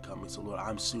second coming. So, Lord,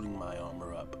 I'm suiting my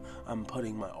armor up. I'm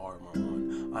putting my armor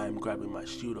on. I am grabbing my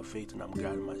shield of faith, and I'm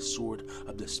grabbing my sword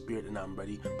of the Spirit, and I'm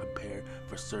ready, prepared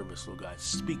for service, Lord God.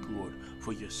 Speak, Lord,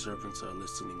 for your servants are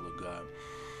listening, Lord God.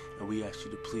 And we ask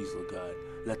you to please, Lord God,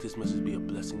 let this message be a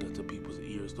blessing unto people's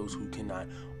ears, those who cannot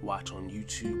watch on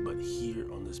YouTube but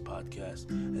hear on this podcast,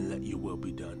 and let your will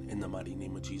be done. In the mighty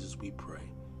name of Jesus we pray.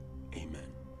 Amen.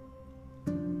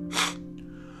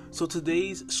 So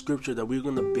today's scripture that we're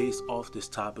going to base off this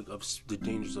topic of the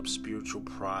dangers of spiritual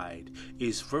pride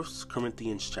is 1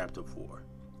 Corinthians chapter 4.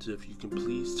 So if you can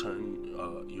please turn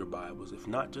your Bibles. If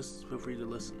not, just feel free to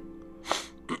listen.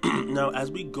 Now,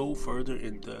 as we go further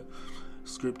in the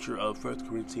scripture of 1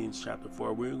 Corinthians chapter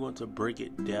 4, we're going to break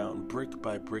it down brick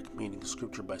by brick, meaning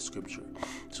scripture by scripture.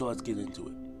 So let's get into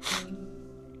it.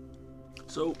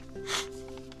 So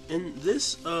in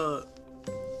this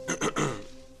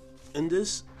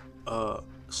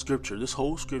scripture, this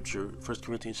whole scripture, 1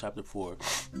 Corinthians chapter 4,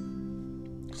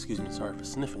 excuse me, sorry for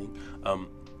sniffing,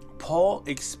 Paul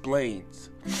explains,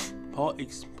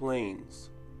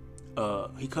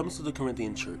 he comes to the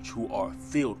Corinthian church who are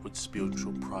filled with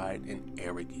spiritual pride and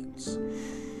arrogance.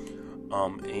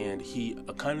 And he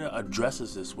kind of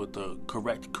addresses this with the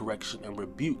correct correction and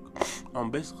rebuke.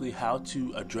 Basically how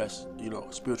to address,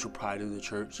 spiritual pride in the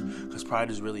church, because pride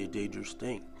is really a dangerous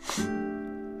thing.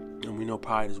 And we know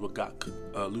pride is what got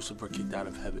Lucifer kicked out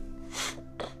of heaven.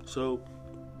 So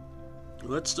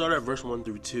let's start at verse 1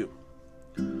 through 2.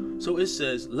 So it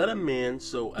says, "Let a man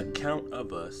so account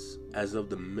of us as of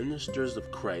the ministers of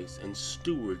Christ and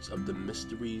stewards of the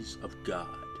mysteries of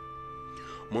God.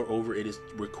 Moreover, it is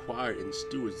required in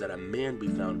stewards that a man be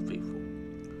found faithful."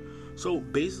 So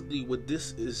basically what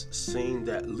this is saying,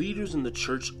 that leaders in the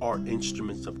church are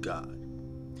instruments of God.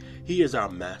 He is our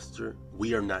master.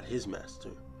 We are not his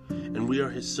master. And we are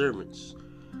his servants.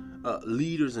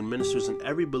 leaders and ministers and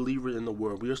every believer in the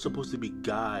world, we are supposed to be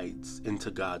guides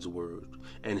into God's word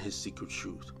and his secret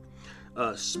truth.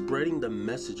 Spreading the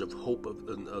message of hope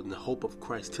the hope of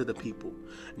Christ to the people,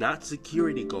 not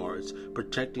security guards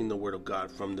protecting the word of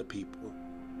God from the people.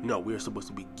 No, we are supposed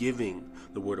to be giving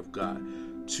the word of God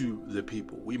to the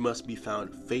people. We must be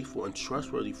found faithful and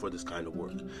trustworthy for this kind of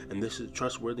work. And this is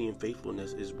trustworthy and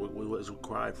faithfulness is what is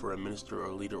required for a minister or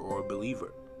a leader or a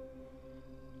believer.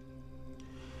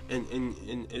 And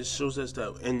it shows us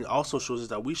that, and also shows us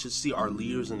that we should see our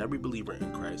leaders and every believer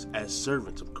in Christ as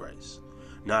servants of Christ,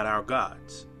 not our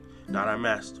gods, not our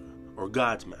master or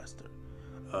God's master.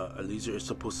 A leader is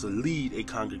supposed to lead a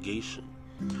congregation.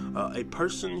 A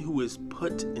person who is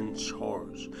put in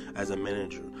charge as a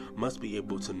manager must be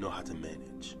able to know how to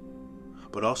manage,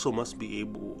 but also must be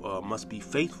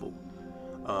faithful.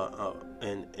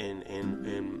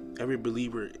 And every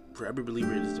believer, for every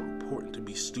believer, it is important to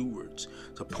be stewards,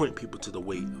 to point people to the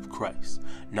way of Christ,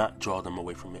 not draw them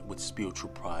away from it with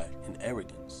spiritual pride and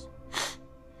arrogance.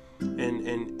 And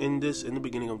in the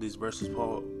beginning of these verses,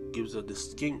 Paul gives a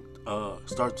distinct,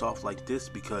 starts off like this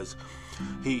because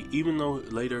even though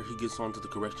later he gets on to the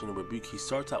correction and rebuke, he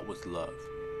starts out with love.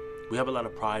 We have a lot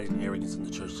of pride and arrogance in the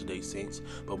church today, saints,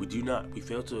 but we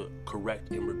fail to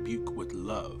correct and rebuke with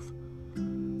love.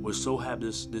 We so have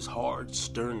this hard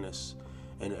sternness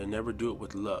and never do it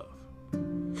with love.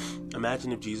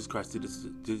 Imagine if Jesus Christ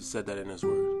said that in his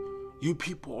word. You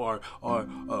people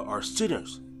are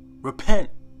sinners.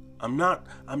 Repent. I'm not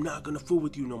going to fool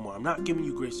with you no more. I'm not giving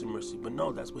you grace and mercy. But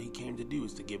no, that's what he came to do,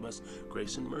 is to give us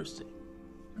grace and mercy.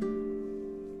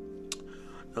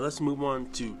 Now let's move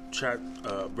on to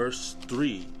verse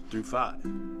 3 through 5.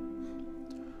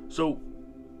 So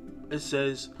it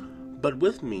says, "But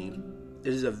with me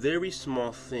it is a very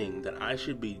small thing that I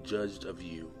should be judged of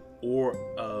you, or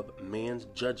of man's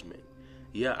judgment.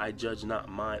 Yet I judge not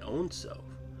mine own self.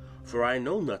 For I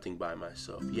know nothing by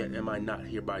myself, yet am I not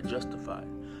hereby justified.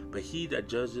 But he that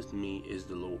judgeth me is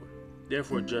the Lord.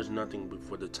 Therefore judge nothing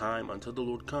before the time until the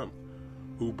Lord come,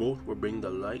 who both will bring the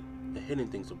light, the hidden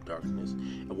things of darkness,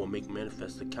 and will make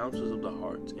manifest the counsels of the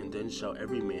hearts, and then shall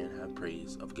every man have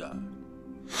praise of God."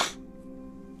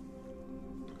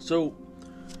 So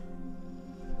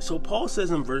Paul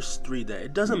says in verse 3 that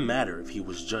it doesn't matter if he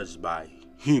was judged by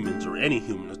humans or any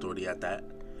human authority at that,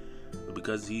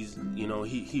 because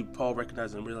Paul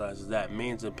recognizes and realizes that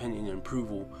man's opinion and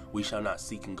approval we shall not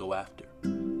seek and go after.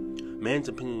 Man's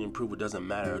opinion and approval doesn't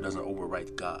matter, it doesn't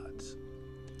override God's.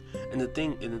 And the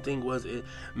thing was,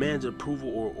 man's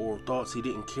approval or thoughts, he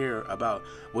didn't care about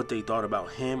what they thought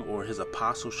about him or his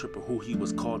apostleship or who he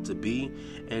was called to be.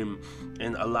 And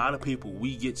a lot of people,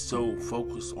 we get so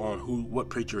focused on what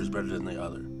preacher is better than the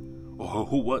other,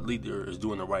 or what leader is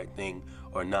doing the right thing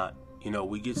or not.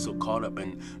 We get so caught up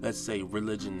in, let's say,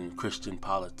 religion and Christian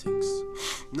politics.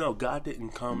 No, God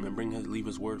didn't come and leave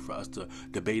his word for us to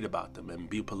debate about them and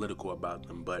be political about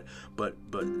them. But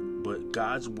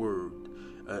God's word,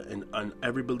 and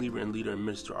every believer and leader and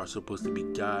minister are supposed to be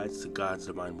guides to God's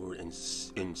divine word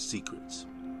in secrets,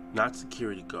 not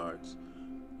security guards,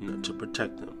 to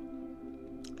protect them.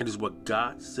 It is what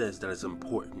God says that is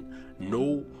important.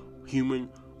 No human,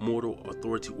 mortal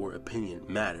authority or opinion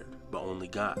mattered, but only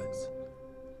God's.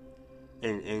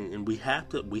 And we have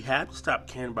to stop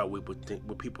caring about what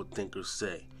people think or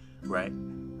say, right?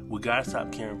 We gotta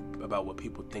stop caring about what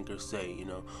people think or say.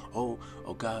 Oh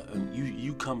God,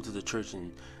 you come to the church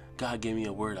and God gave me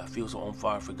a word. I feel so on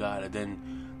fire for God, and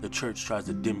then the church tries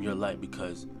to dim your light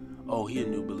because, he a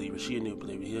new believer, she a new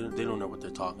believer. They don't know what they're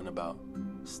talking about.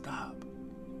 Stop.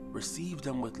 Receive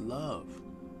them with love.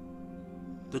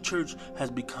 The church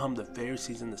has become the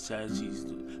Pharisees and the Sadducees,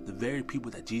 the very people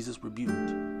that Jesus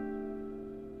rebuked.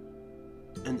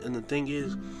 And the thing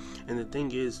is,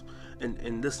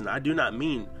 and listen, I do not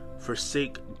mean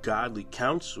forsake godly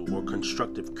counsel or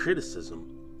constructive criticism,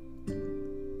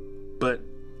 but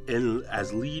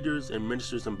as leaders and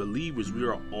ministers and believers, we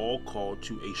are all called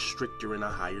to a stricter and a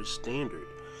higher standard,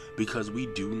 because we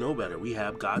do know better. We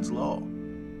have God's law.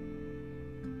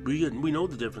 We know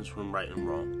the difference from right and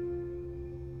wrong.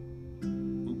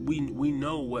 We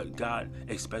know what God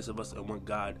expects of us and what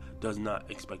God does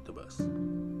not expect of us.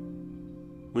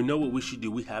 We know what we should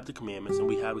do. We have the commandments and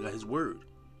we have his word.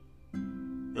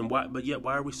 But yet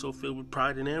why are we so filled with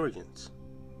pride and arrogance?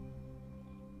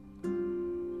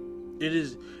 It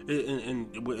is,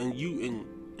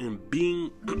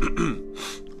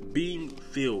 being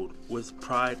filled with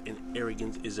pride and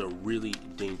arrogance is a really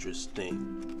dangerous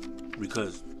thing,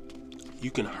 because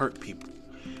you can hurt people.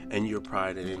 in your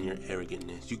pride and in your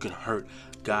arrogantness. You can hurt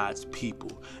God's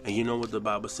people. And you know what the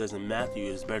Bible says in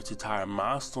Matthew? It's better to tie a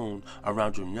milestone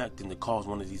around your neck than to cause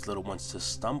one of these little ones to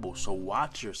stumble. So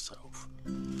watch yourself.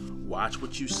 Watch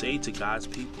what you say to God's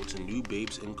people, to new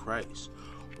babes in Christ.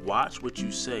 Watch what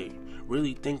you say.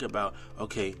 Really think about,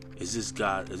 okay, is this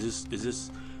God? Is this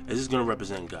going to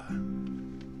represent God?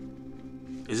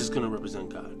 Is this going to represent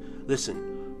God?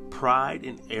 Listen, pride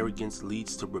and arrogance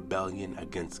leads to rebellion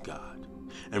against God.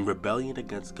 And rebellion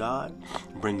against God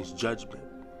brings judgment.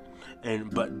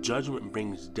 But judgment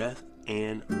brings death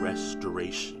and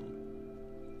restoration.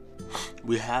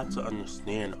 We have to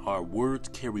understand our words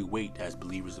carry weight as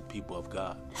believers and people of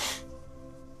God.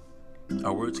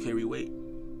 Our words carry weight.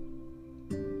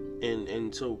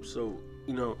 And so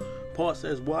Paul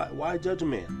says, why judge a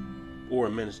man or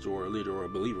a minister or a leader or a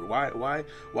believer?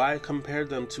 Why compare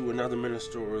them to another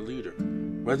minister or a leader?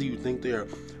 Whether you think they are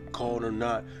called or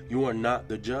not, you are not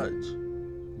the judge.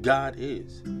 God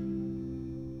is.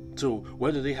 So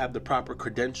whether they have the proper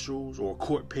credentials or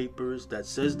court papers that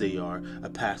says they are a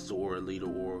pastor or a leader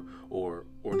or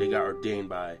they got ordained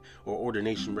by or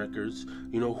ordination records,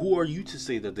 who are you to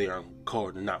say that they are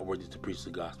called and not worthy to preach the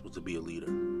gospel, to be a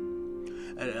leader?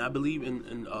 And I believe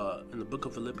in the book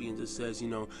of Philippians it says,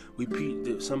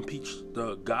 some preach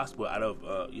the gospel out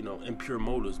of impure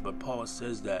motives, but Paul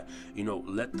says that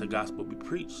let the gospel be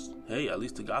preached. Hey, at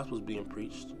least the gospel is being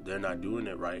preached. They're not doing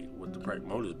it right with the right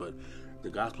motives, but the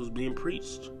gospel is being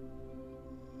preached.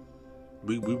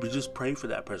 We just pray for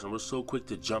that person. We're so quick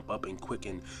to jump up and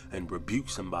quicken and rebuke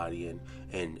somebody and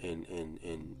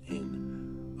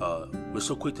we're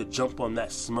so quick to jump on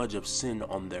that smudge of sin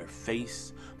on their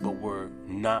face, but we're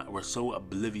so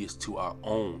oblivious to our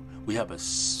own. We have a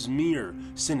smear.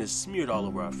 Sin is smeared all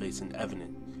over our face and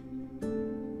evident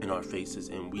in our faces,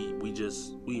 and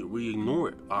we ignore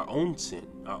it. Our own sin,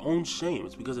 our own shame.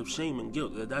 It's because of shame and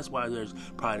guilt. That's why there's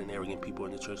pride and arrogant people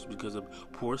in the church, because of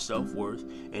poor self-worth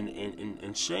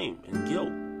and shame and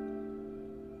guilt.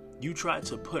 You try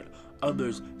to put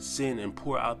others' sin and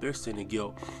pour out their sin and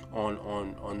guilt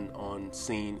on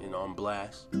scene and on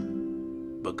blast,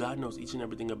 but God knows each and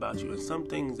everything about you, and some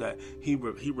things that He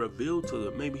revealed to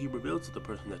the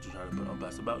person that you're trying to put on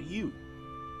blast about you.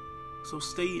 So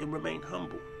stay and remain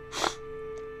humble.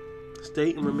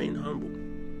 Stay and remain humble.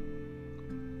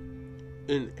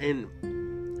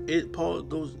 And Paul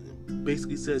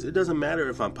basically says it doesn't matter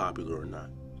if I'm popular or not.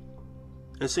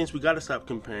 And saints, we gotta stop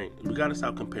comparing.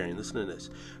 Listen to this.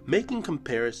 Making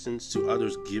comparisons to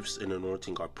others' gifts and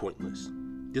anointing are pointless.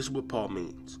 This is what Paul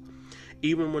means.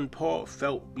 Even when Paul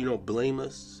felt,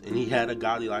 blameless, and he had a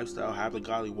godly lifestyle, had a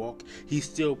godly walk, he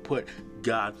still put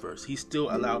God first. He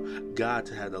still allowed God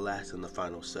to have the last and the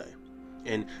final say.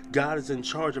 And God is in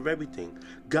charge of everything.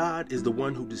 God is the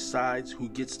one who decides who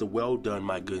gets the well done,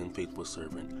 my good and faithful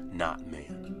servant, not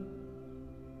man.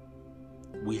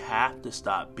 We have to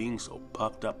stop being so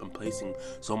puffed up and placing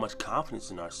so much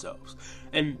confidence in ourselves.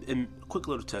 And quick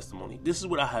little testimony. This is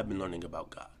what I have been learning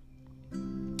about God.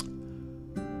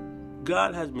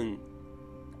 God has been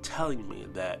telling me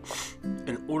that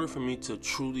in order for me to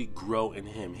truly grow in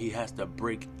Him, He has to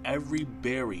break every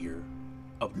barrier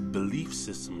of belief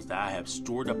systems that I have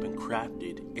stored up and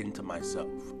crafted into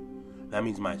myself. That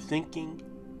means my thinking,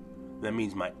 that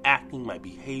means my acting, my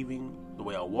behaving, the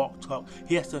way I walk, talk.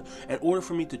 He has to, in order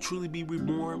for me to truly be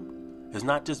reborn, it's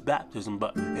not just baptism,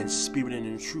 but in spirit and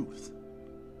in truth.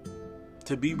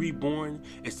 To be reborn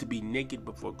is to be naked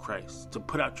before Christ, to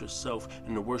put out yourself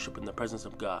in the worship in the presence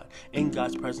of God. In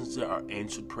God's presence, there are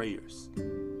answered prayers.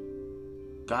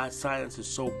 God's silence is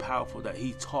so powerful that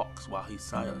He talks while He's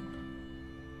silent.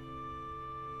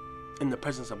 In the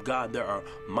presence of God, there are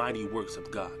mighty works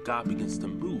of God. God begins to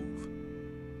move.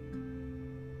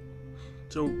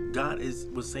 So God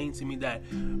was saying to me that,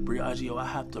 Briaggio, I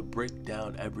have to break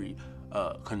down every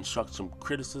construction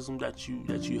criticism that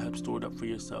you have stored up for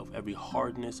yourself, every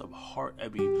hardness of heart,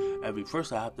 every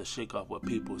first I have to shake off what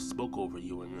people spoke over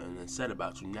you and said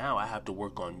about you. Now I have to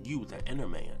work on you, the inner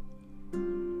man.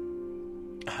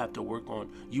 I have to work on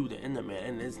you, the inner man.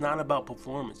 And it's not about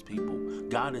performance, people.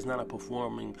 God is not a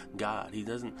performing God. He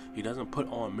doesn't put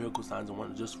on miracle signs and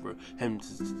wonders just for Him.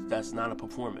 That's not a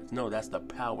performance. No, that's the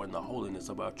power and the holiness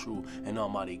of our true and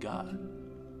almighty God.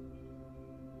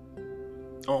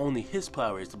 Only His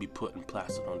power is to be put and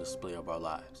plastered on display of our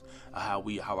lives. How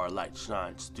our light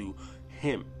shines through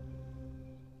Him.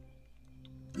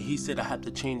 He said, I have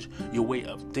to change your way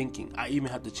of thinking. I even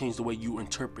have to change the way you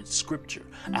interpret scripture.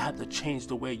 I have to change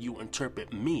the way you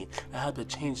interpret me. I have to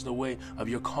change the way of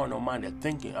your carnal minded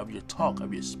thinking, of your talk,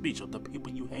 of your speech, of the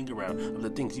people you hang around, of the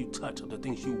things you touch, of the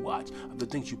things you watch, of the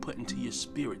things you put into your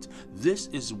spirit. This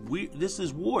is weird. This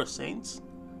is war, saints.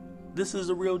 This is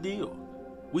a real deal.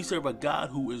 We serve a God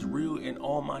who is real and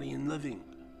almighty and living.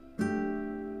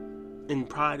 And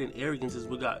pride and arrogance is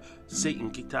what got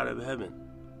Satan kicked out of heaven.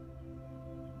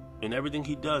 And everything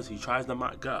he does, he tries to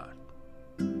mock God.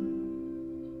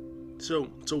 So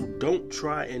don't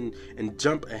try and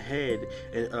jump ahead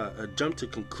and jump to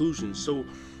conclusions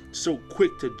so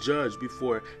quick to judge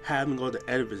before having all the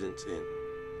evidence in.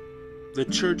 The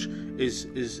church is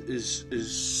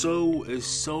so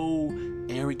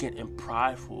arrogant and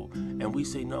prideful, and we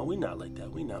say, no, we're not like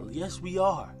that. We're not. Yes, we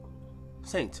are.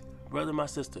 Saints, brother, my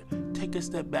sister, take a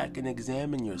step back and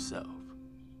examine yourself.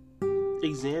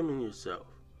 Examine yourself.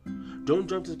 Don't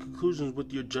jump to conclusions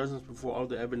with your judgments before all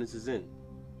the evidence is in.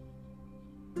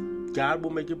 God will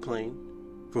make it plain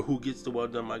for who gets the well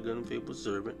done, my good and faithful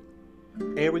servant.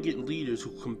 Arrogant leaders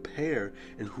who compare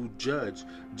and who judge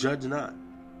not.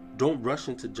 Don't rush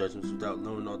into judgments without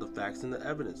knowing all the facts and the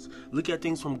evidence. Look at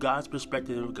things from God's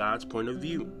perspective and God's point of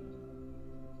view.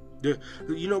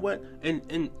 You know what?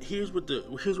 And here's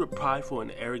what prideful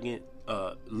and arrogant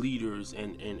leaders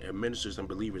and ministers and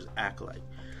believers act like.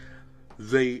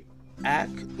 They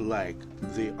act like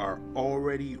they are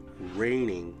already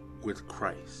reigning with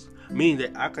Christ. Meaning they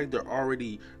act like they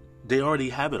already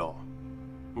have it all.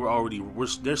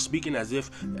 They're speaking as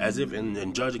if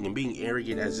and judging and being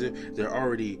arrogant as if they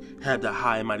already have the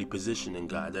high and mighty position in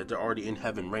God, that they're already in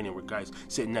heaven reigning with Christ,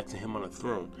 sitting next to him on a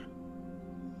throne.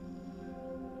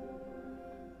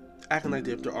 Acting like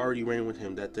if they're already reigning with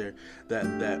him, that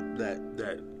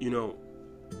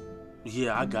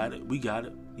yeah, I got it. We got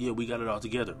it. Yeah, we got it all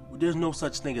together. There's no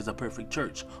such thing as a perfect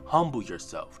church. Humble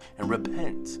yourself and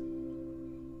repent.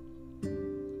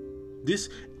 This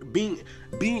being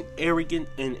arrogant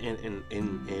and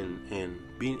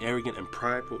being arrogant and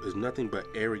prideful is nothing but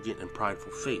arrogant and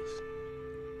prideful faith.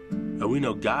 And we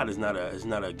know God is not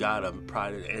a God of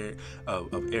pride and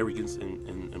of arrogance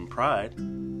and pride.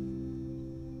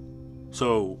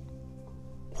 So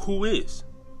who is?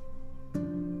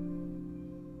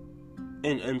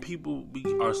 And people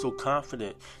are so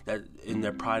confident that in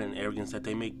their pride and arrogance that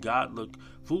they make God look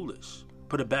foolish,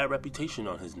 put a bad reputation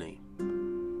on his name.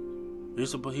 You're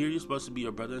supposed to be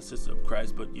a brother and sister of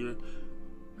Christ, but you're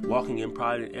walking in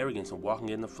pride and arrogance and walking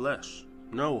in the flesh.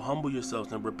 No, humble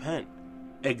yourselves and repent.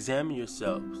 Examine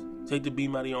yourselves. Take the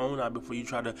beam out of your own eye before you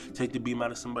try to take the beam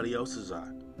out of somebody else's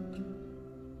eye.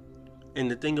 And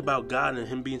the thing about God and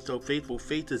him being so faithful,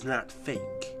 faith is not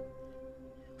fake.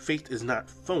 Faith is not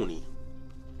phony.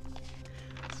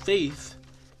 Faith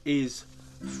is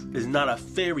not a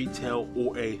fairy tale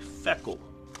or a feckle.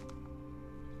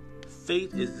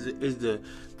 Faith is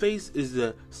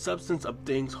the substance of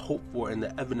things hoped for and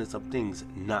the evidence of things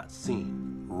not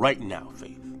seen. Right now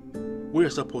faith.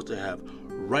 We're supposed to have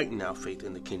right now faith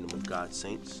in the kingdom of God,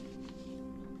 saints.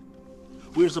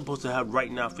 We're supposed to have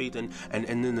right now faith and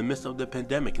in the midst of the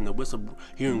pandemic, in the midst of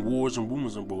hearing wars and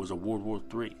rumors of World War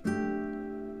III.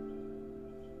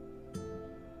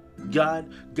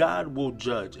 God will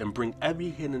judge and bring every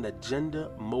hidden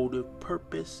agenda, motive,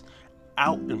 purpose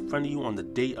out in front of you on the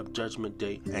day of Judgment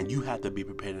Day, and you have to be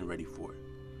prepared and ready for it.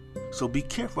 So be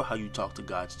careful how you talk to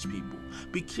God's people.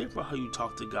 Be careful how you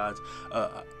talk to God's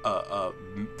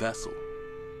vessel.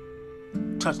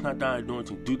 Touch not thy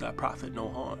anointing, do thy prophet no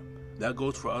harm. That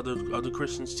goes for other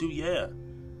Christians too, yeah.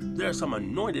 There are some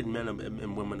anointed men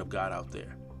and women of God out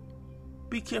there.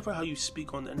 Be careful how you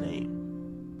speak on their name.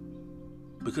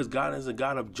 Because God is a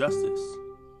God of justice.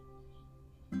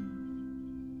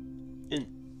 And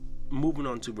moving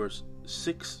on to verse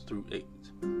 6 through 8.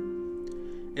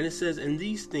 And it says, "And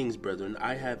these things, brethren,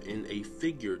 I have in a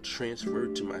figure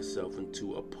transferred to myself and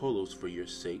to Apollos for your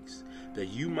sakes, that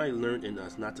you might learn in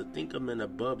us not to think of men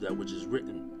above that which is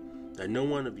written, that no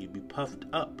one of you be puffed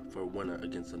up for one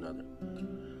against another.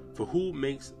 For who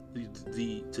makes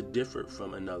thee to differ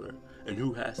from another? And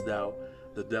who hast thou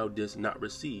that thou didst not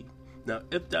receive? Now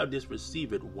if thou didst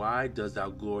receive it, why dost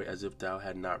thou glory as if thou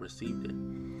had not received it?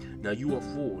 Now you are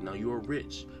full, now you are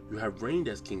rich, you have reigned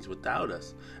as kings without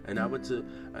us, and I would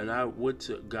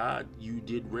to God you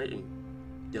did reign,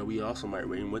 that we also might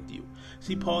reign with you."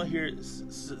 See, Paul here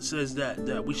says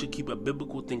that we should keep a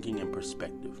biblical thinking and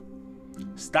perspective.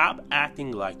 Stop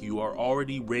acting like you are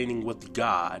already reigning with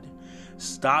God.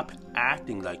 Stop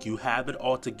acting like you have it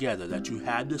all together, that you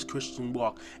have this Christian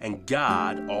walk and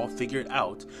God all figured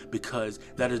out, because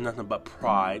that is nothing but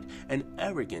pride and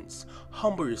arrogance.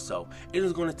 Humble yourself. It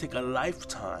is going to take a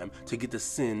lifetime to get the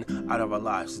sin out of our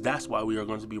lives. That's why we are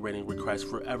going to be reigning with Christ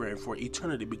forever and for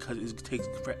eternity, because it takes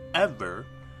forever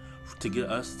to get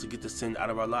the sin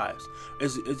out of our lives.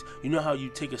 It's, you know how you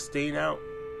take a stain out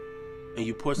and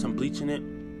you pour some bleach in it?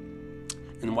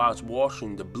 And while it's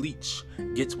washing, the bleach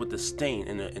gets with the stain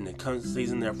and it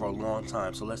stays in there for a long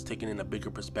time. So let's take it in a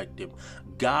bigger perspective.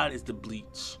 God is the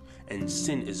bleach and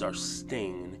sin is our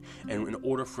stain. And in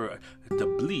order for the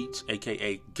bleach,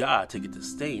 aka God, to get the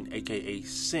stain, aka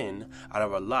sin, out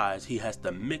of our lives, he has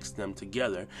to mix them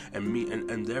together.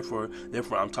 And therefore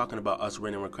I'm talking about us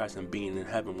reigning with Christ and being in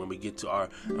heaven when we get to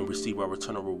and receive our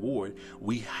eternal reward.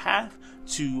 We have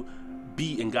to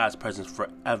be in God's presence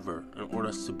forever in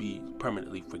order to be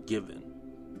permanently forgiven.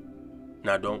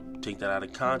 Now, don't take that out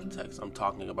of context. I'm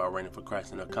talking about reigning for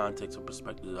Christ in the context or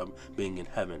perspective of being in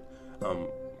heaven.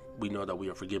 We know that we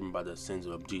are forgiven by the sins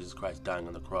of Jesus Christ dying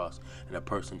on the cross and a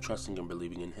person trusting and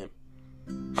believing in him.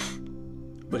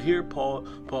 But here Paul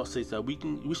says that we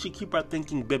should keep our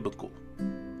thinking biblical.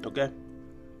 Okay?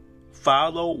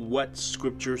 Follow what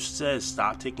Scripture says.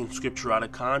 Stop taking Scripture out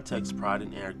of context, pride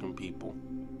and arrogant people.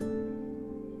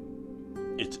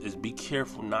 It's be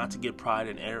careful not to get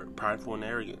prideful and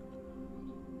arrogant.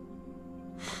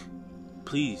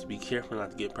 Please be careful not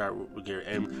to get prideful and arrogant.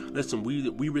 And listen,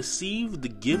 we receive the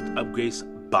gift of grace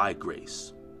by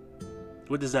grace.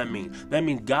 What does that mean? That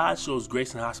means God shows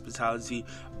grace and hospitality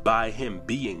by him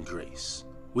being grace.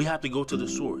 We have to go to the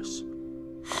source.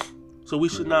 So we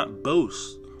should not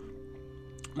boast.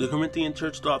 The Corinthian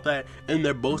church thought that in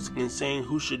their boasting and saying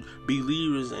who should be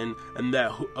leaders and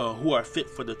that who are fit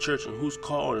for the church and who's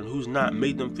called and who's not,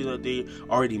 made them feel like they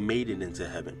already made it into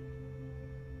heaven.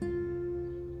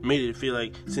 Made it feel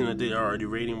like, seeing that they are already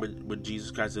reigning with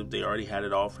Jesus Christ, if they already had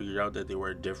it all figured out, that they were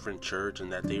a different church and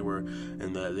that they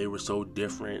were so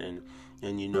different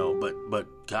and you know, but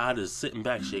God is sitting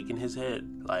back shaking his head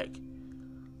like,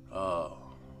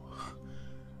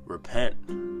 repent.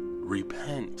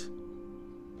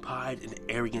 Pride and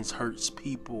arrogance hurts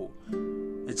people.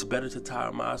 It's better to tie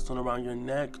a milestone around your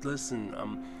neck. Listen,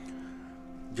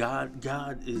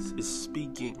 God is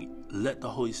speaking. Let the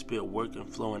Holy Spirit work and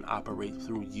flow and operate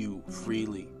through you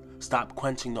freely. Stop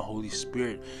quenching the Holy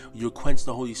Spirit. You quench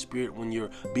the Holy Spirit when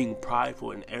you're being prideful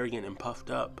and arrogant and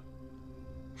puffed up.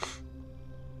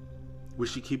 We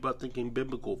should keep our thinking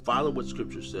biblical. Follow what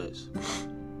Scripture says.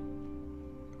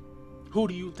 Who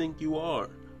do you think you are?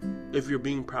 If you're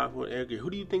being prideful and arrogant, who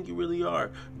do you think you really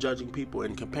are? Judging people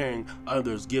and comparing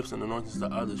others' gifts and anointings to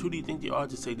others. Who do you think you are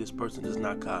to say this person is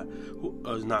not called?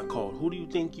 Who do you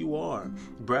think you are?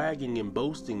 Bragging and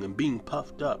boasting and being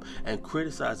puffed up and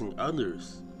criticizing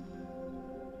others.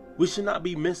 We should not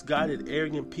be misguided,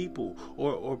 arrogant people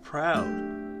or proud.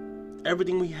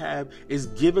 Everything we have is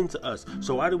given to us.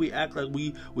 So why do we act like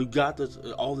we got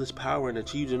all this power and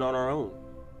achieved it on our own?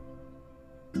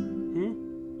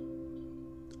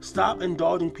 Stop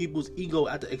indulging people's ego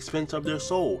at the expense of their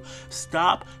soul.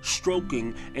 Stop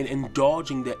stroking and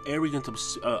indulging the arrogance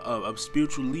of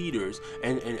spiritual leaders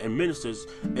and ministers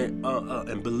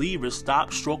and believers.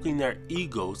 Stop stroking their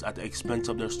egos at the expense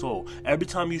of their soul. Every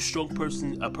time you stroke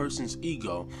a person's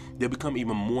ego, they become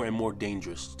even more and more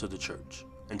dangerous to the church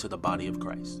and to the body of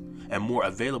Christ, and more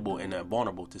available and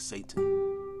vulnerable to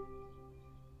Satan.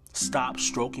 Stop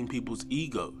stroking people's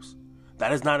egos.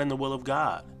 That is not in the will of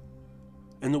God.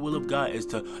 And the will of God is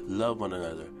to love one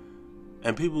another.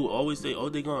 And people always say, oh,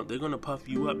 they're gonna puff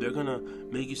you up. They're gonna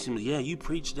make you seem, yeah, you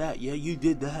preached that. Yeah, you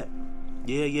did that.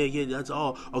 Yeah, that's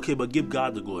all. Okay, but give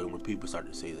God the glory when people start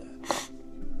to say that.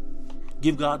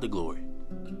 Give God the glory.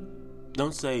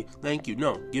 Don't say, thank you.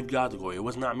 No, give God the glory. It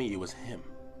was not me. It was him,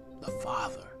 the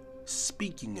Father,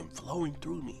 speaking and flowing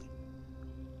through me.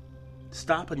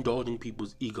 Stop indulging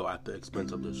people's ego at the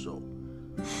expense of their soul.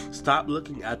 Stop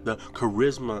looking at the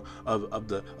charisma of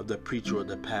the preacher or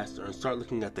the pastor and start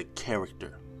looking at the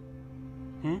character.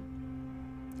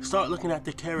 Start looking at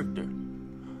the character.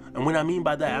 And what I mean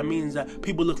by that, I mean that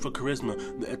people look for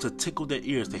charisma to tickle their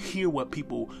ears, to hear what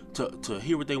people to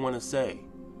hear what they want to say.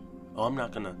 Oh, I'm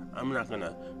not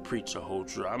gonna preach the whole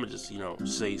truth. I'm gonna just,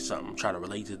 say something, try to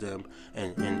relate to them.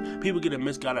 And people get a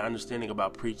misguided understanding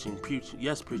about preaching.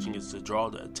 Preaching is to draw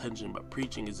the attention, but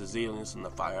preaching is the zealous and the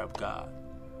fire of God.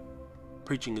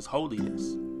 Preaching is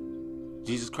holiness.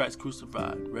 Jesus Christ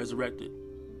crucified, resurrected.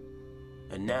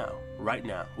 And now, right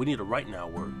now, we need a right now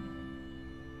word.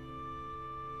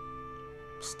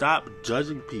 Stop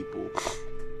judging people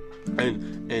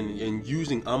and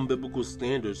using unbiblical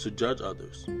standards to judge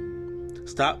others.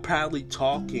 Stop proudly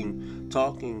talking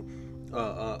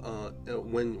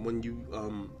when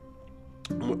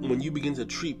you begin to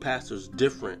treat pastors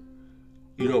different,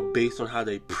 based on how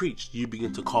they preach, you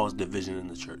begin to cause division in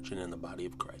the church and in the body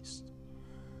of Christ.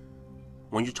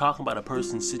 When you're talking about a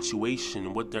person's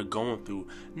situation, what they're going through,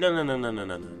 no.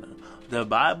 The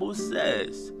Bible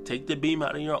says, take the beam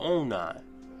out of your own eye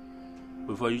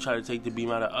before you try to take the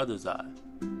beam out of others' eye.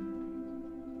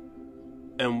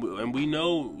 And we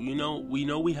know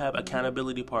we have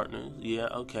accountability partners. Yeah,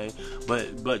 okay.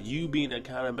 But you being an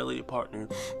accountability partner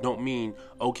don't mean,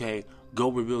 okay, go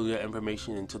reveal your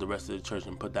information into the rest of the church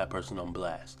and put that person on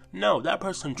blast. No, that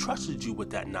person trusted you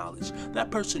with that knowledge. That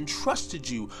person trusted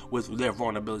you with their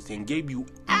vulnerability and gave you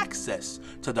access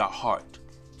to their heart.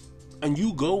 And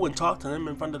you go and talk to them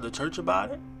in front of the church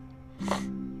about it?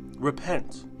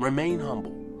 Repent. Remain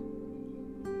humble.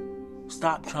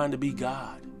 Stop trying to be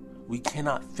God. We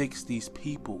cannot fix these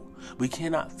people. We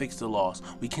cannot fix the lost.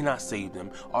 We cannot save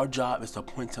them. Our job is to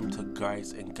point them to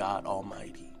Christ and God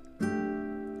Almighty.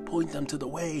 Point them to the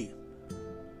way.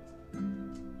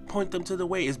 Point them to the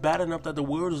way. It's bad enough that the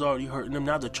world is already hurting them.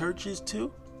 Now the church is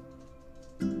too?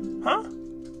 Huh?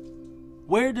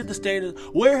 Where have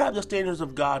the standards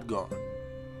of God gone?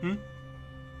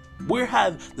 Where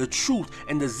have the truth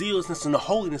and the zealousness and the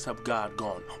holiness of God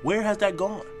gone? Where has that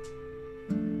gone?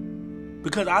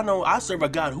 Because I know I serve a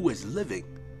God who is living,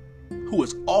 who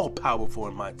is all powerful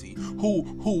and mighty,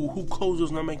 who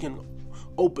closes no man can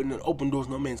open, and open doors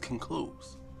no man can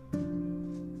close,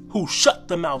 who shut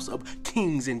the mouths of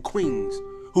kings and queens,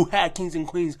 who had kings and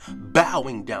queens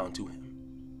bowing down to him.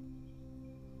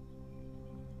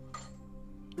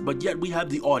 But yet we have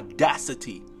the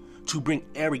audacity to bring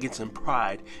arrogance and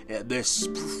pride, their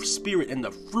spirit and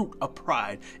the fruit of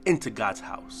pride, into God's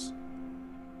house.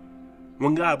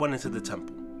 When God went into the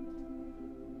temple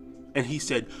and he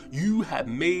said, you have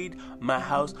made my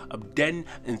house a den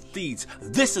and thieves.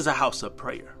 This is a house of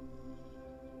prayer.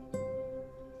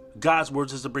 God's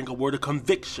words is to bring a word of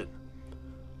conviction,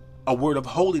 a word of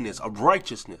holiness, of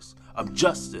righteousness, of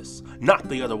justice, not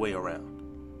the other way around.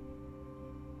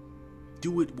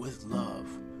 Do it with love.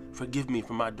 Forgive me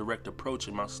for my direct approach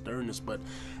and my sternness, but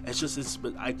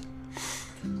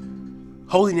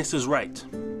holiness is right.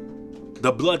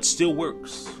 The blood still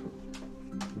works.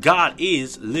 God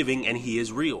is living and he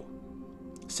is real.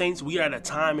 Saints, we are at a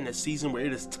time in a season where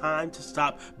it is time to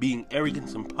stop being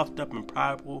arrogant and puffed up and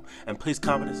prideful and place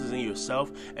confidence in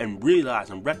yourself and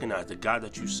realize and recognize the God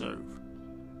that you serve.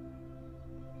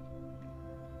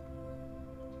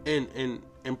 And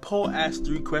Paul asks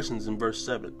 3 questions in verse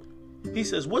 7. He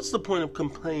says, what's the point of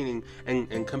complaining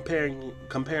and comparing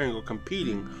or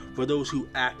competing for those who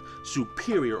act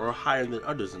superior or higher than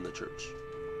others in the church?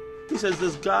 He says,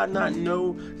 does God not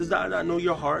know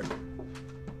your heart?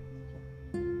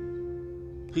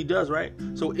 He does, right?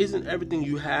 So isn't everything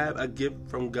you have a gift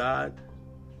from God?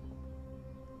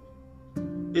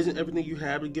 Isn't everything you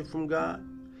have a gift from God?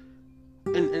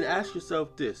 And ask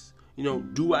yourself this,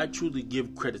 do I truly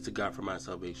give credit to God for my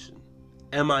salvation?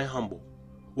 Am I humble?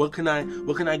 What can I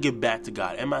give back to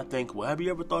God? Am I thankful? Have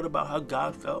you ever thought about how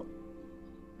God felt?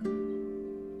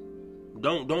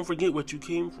 Don't forget where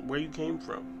you came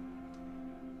from.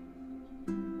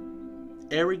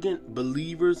 Arrogant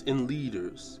believers and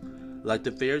leaders, like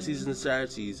the Pharisees and the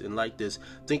Sadducees and like this,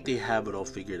 think they have it all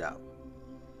figured out.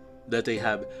 That they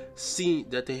have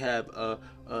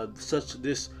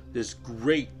this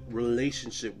great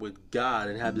relationship with God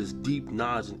and have this deep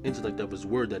knowledge and intellect of His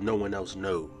Word that no one else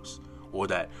knows. Or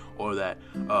that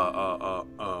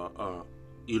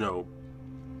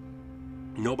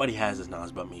nobody has this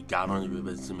knowledge but me. God only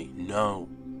reveals it to me. No.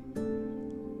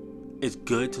 It's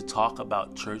good to talk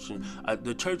about church. And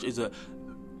the church is the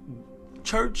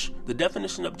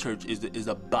definition of church is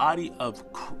a body of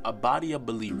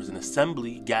believers, an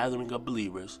assembly, gathering of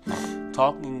believers,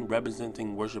 talking,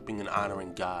 representing, worshiping, and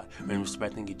honoring God, and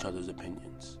respecting each other's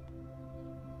opinions.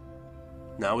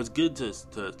 Now, it's good to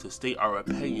state our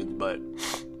opinions, but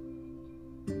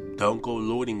don't go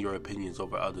lording your opinions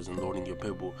over others and lording your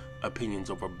opinions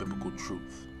over biblical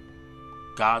truth.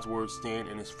 God's word stands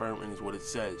and is firm and is what it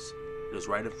says. It is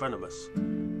right in front of us.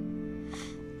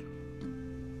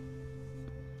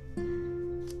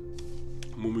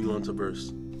 Moving on to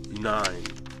verse 9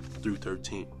 through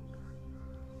 13.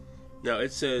 Now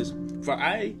it says, for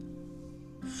I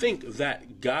think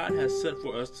that God has set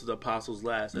for us to the apostles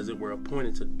last, as it were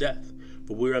appointed to death.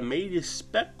 For we are made a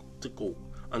spectacle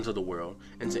unto the world,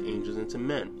 and to angels, and to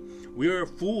men. We are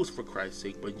fools for Christ's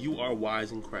sake, but you are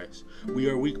wise in Christ. We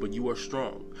are weak, but you are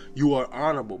strong. You are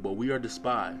honorable, but we are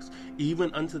despised.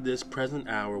 Even unto this present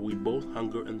hour we both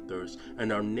hunger and thirst,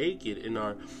 and are naked and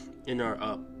are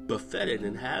buffeted,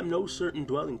 and have no certain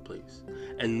dwelling place.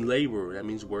 And labor, that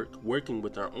means working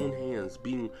with our own hands,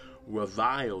 being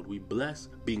reviled, we bless,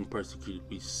 being persecuted,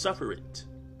 we suffer it.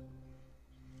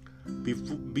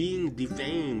 Being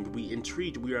defamed, we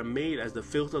entreat, we are made as the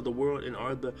filth of the world, and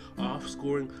are the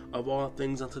offscouring of all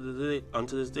things unto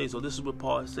this day. So this is what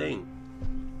Paul is saying.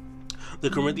 The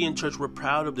Corinthian church were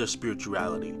proud of their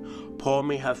spirituality. Paul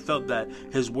may have felt that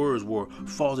his words were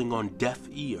falling on deaf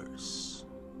ears,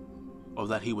 or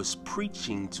that he was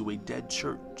preaching to a dead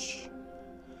church.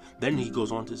 Then he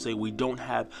goes on to say, we don't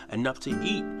have enough to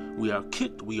eat. We are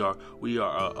kicked. We are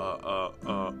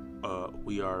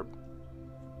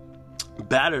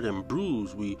battered and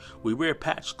bruised. We wear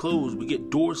patched clothes. We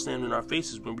get doors slammed in our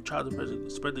faces when we try to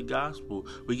spread the gospel.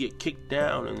 We get kicked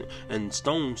down and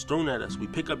stones thrown at us. We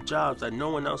pick up jobs that no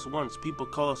one else wants. People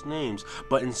call us names.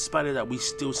 But in spite of that, we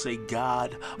still say,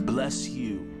 God bless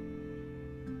you.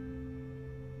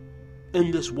 In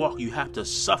this walk, you have to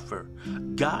suffer.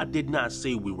 God did not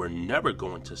say we were never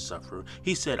going to suffer.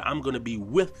 He said, I'm going to be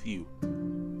with you.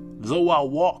 Though I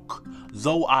walk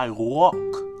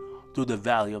through the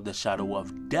valley of the shadow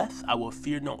of death, I will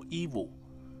fear no evil.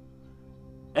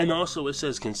 And also it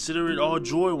says, consider it all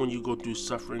joy when you go through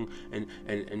suffering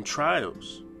and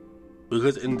trials.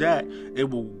 Because in that, it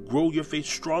will grow your faith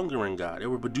stronger in God. It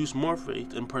will produce more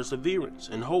faith and perseverance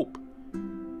and hope.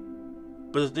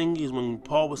 But the thing is, when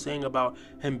Paul was saying about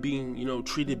him being,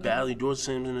 treated badly, doors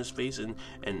slammed in his face, and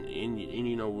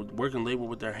working labor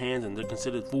with their hands, and they're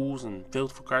considered fools and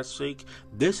filth for Christ's sake,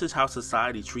 this is how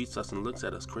society treats us and looks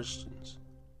at us Christians.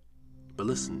 But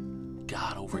listen,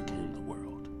 God overcame the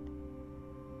world.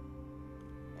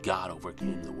 God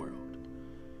overcame the world.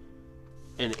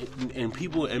 And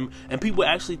people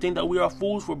actually think that we are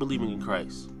fools for believing in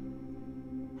Christ.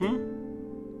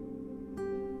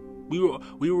 We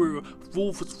were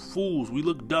fools. We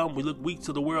look dumb. We look weak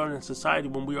to the world and society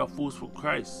when we are fools for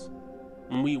Christ.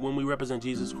 When we represent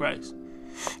Jesus Christ.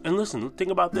 And listen,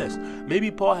 think about this.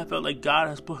 Maybe Paul had felt like God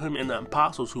has put him in the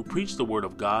apostles who preach the word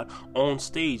of God on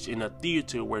stage in a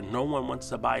theater where no one wants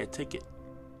to buy a ticket.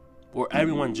 Where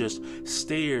everyone just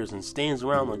stares and stands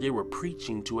around like they were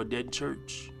preaching to a dead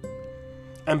church.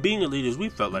 And being the leaders, we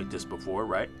felt like this before,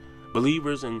 right?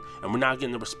 Believers, and we're not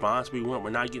getting the response we want. We're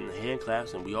not getting the hand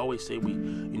claps, and we always say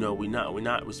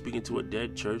we're speaking to a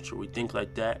dead church, or we think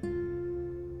like that.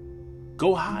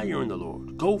 Go higher in the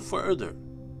Lord. Go further.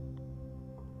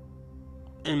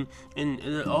 And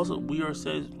also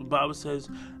the Bible says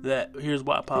that here's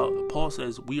why Paul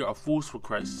says we are fools for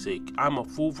Christ's sake. I'm a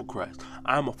fool for Christ.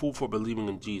 I'm a fool for believing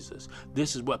in Jesus.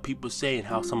 This is what people say and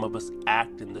how some of us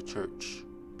act in the church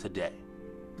today.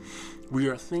 We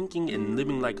are thinking and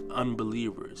living like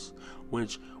unbelievers,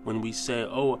 which when we say,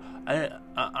 "Oh, I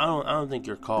don't think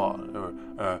you're called,"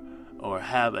 or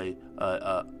have a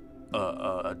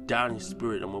doubting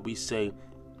spirit, and when we say,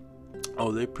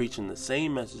 "Oh, they're preaching the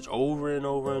same message over and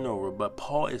over and over," but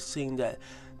Paul is saying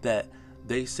that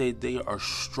they say they are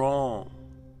strong.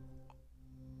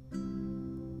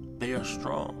 They are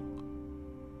strong.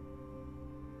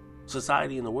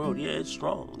 Society in the world, yeah, it's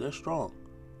strong. They're strong.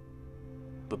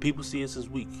 But people see us as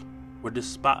weak. We're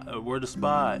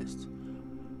despised.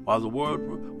 While the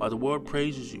world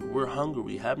praises you, we're hungry.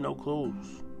 We have no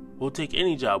clothes. We'll take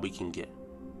any job we can get.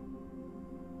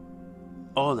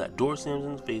 All that. Door slams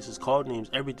in the faces, called names,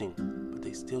 everything. But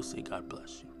they still say, God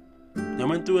bless you. They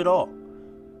went through it all.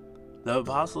 The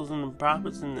apostles and the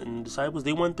prophets and the disciples,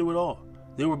 they went through it all.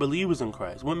 They were believers in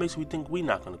Christ. What makes we think we're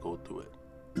not going to go through it?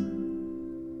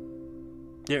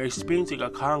 They're experiencing a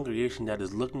congregation that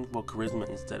is looking for charisma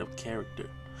instead of character.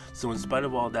 So in spite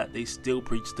of all that, they still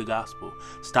preach the gospel.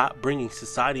 Stop bringing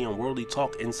society and worldly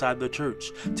talk inside the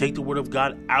church. Take the word of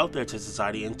God out there to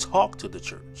society and talk to the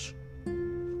church.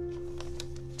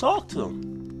 Talk to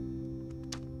them.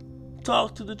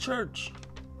 Talk to the church.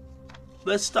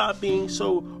 Let's stop being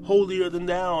so holier than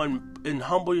thou and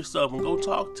humble yourself and go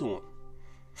talk to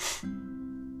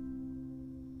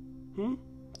them.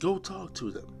 Go talk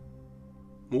to them.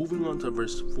 Moving on to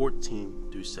verse 14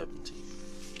 through 17.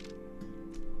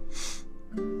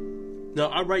 Now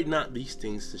I write not these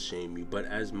things to shame you, but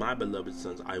as my beloved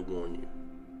sons I warn you.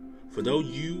 For though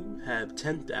you have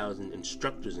 10,000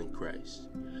 instructors in Christ,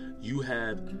 you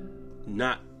have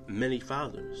not many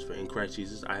fathers. For in Christ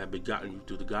Jesus I have begotten you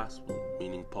through the gospel.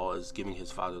 Meaning Paul is giving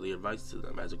his fatherly advice to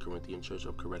them as a Corinthian church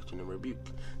of correction and rebuke.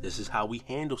 This is how we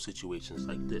handle situations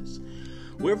like this.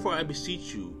 Wherefore I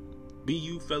beseech you, be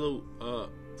you fellow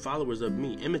followers of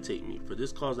me, imitate me. For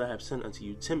this cause I have sent unto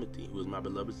you Timothy, who is my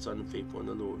beloved son and faithful in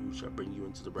the Lord, who shall bring you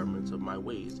into the remembrance of my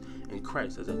ways in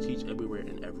Christ, as I teach everywhere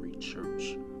in every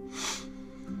church.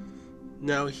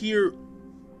 Now here,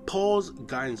 Paul's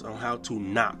guidance on how to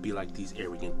not be like these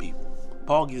arrogant people.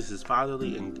 Paul gives his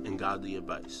fatherly and godly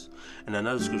advice. And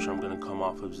another scripture I'm going to come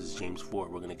off of is James 4.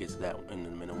 We're going to get to that in a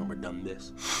minute when we're done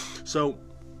this. So,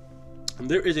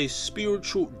 there is a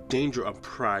spiritual danger of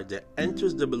pride that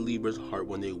enters the believer's heart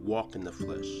when they walk in the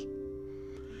flesh.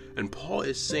 And Paul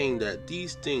is saying that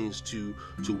these things to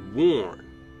warn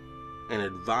and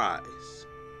advise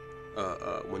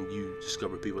when you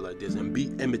discover people like this, and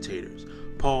be imitators.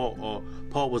 Paul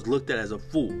was looked at as a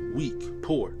fool, weak,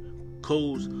 poor,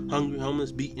 clothes, hungry,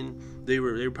 homeless, beaten. They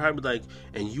were probably like,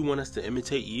 and you want us to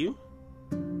imitate you?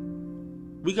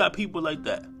 We got people like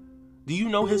that. Do you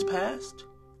know his past?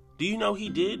 Do you know he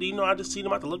did? Do you know I just seen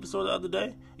him at the liquor store the other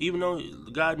day? Even though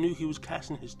God knew he was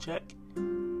cashing his check.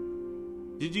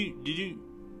 Do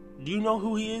you know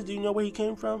who he is? Do you know where he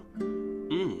came from?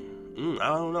 I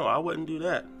don't know. I wouldn't do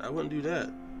that.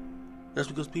 That's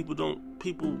because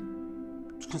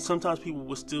sometimes people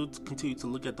will still continue to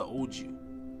look at the old you.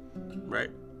 Right?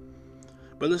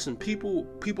 But listen, people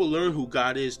learn who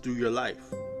God is through your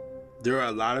life. There are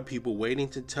a lot of people waiting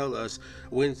to tell us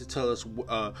what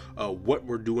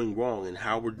we're doing wrong and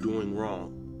how we're doing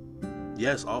wrong.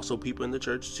 Yes, also people in the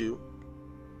church too.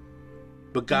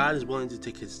 But God is willing to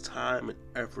take his time and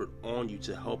effort on you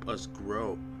to help us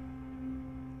grow.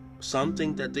 Some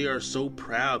think that they are so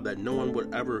proud that no one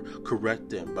would ever correct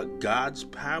them. But God's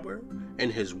power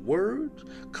and his word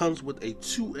comes with a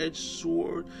two-edged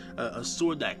sword, a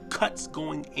sword that cuts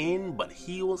going in but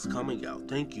heals coming out.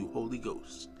 Thank you, Holy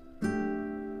Ghost.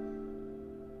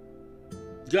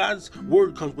 God's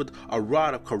word comes with a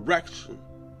rod of correction.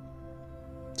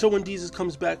 So when Jesus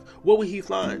comes back, what will he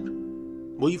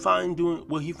find? Will he find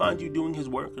you doing his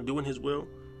work and doing his will?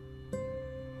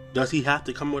 Does he have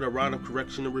to come with a rod of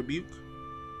correction and rebuke?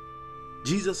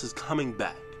 Jesus is coming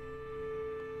back.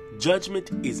 Judgment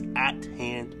is at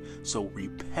hand, so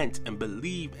repent and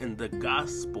believe in the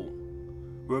gospel.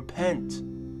 Repent.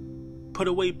 Put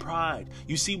away pride.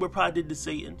 You see what pride did to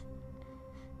Satan?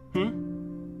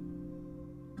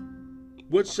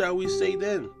 What shall we say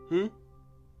then?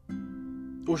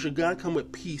 Or should God come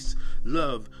with peace,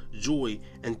 love, joy,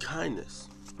 and kindness?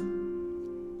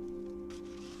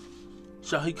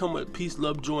 Shall he come with peace,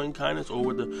 love, joy, and kindness, or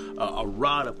with a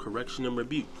rod of correction and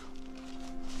rebuke?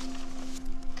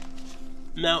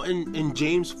 Now in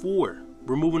James 4,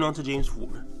 we're moving on to James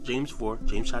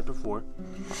chapter 4.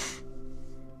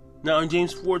 Now in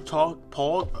James 4,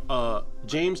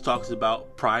 James talks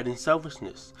about pride and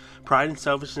selfishness. Pride and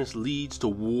selfishness leads to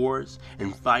wars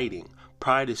and fighting.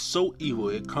 Pride is so evil,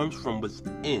 it comes from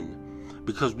within,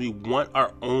 because we want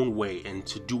our own way and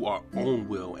to do our own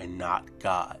will and not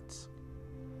God's.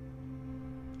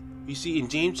 You see, in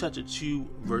James chapter 2,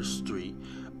 verse 3,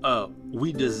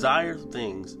 we desire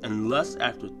things and lust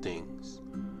after things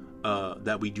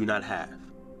that we do not have.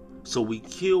 So we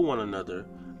kill one another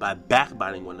by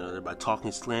backbiting one another, by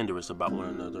talking slanderous about one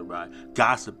another, by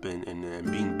gossiping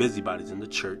and being busybodies in the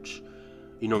church.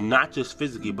 You know, not just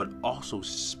physically, but also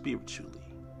spiritually.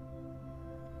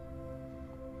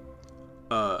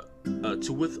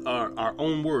 With our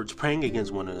own words, praying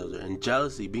against one another, and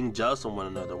jealousy, being jealous of one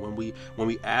another. When we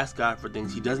ask God for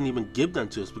things, he doesn't even give them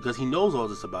to us because he knows all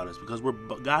this about us, because we're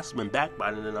gossiping,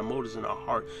 backbiting, and our motives in our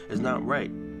heart is not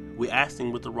right. We're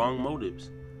asking with the wrong motives.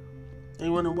 And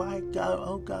you wonder, why, God?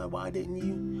 Oh God, why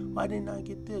didn't I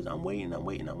get this? I'm waiting.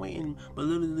 But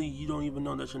literally, you don't even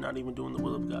know that you're not even doing the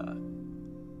will of God.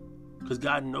 Because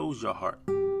God knows your heart.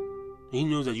 He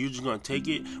knows that you're just going to take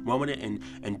it, run with it,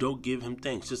 and don't give him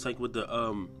thanks. Just like with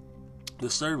the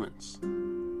servants.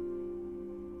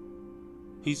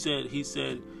 He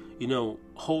said, you know,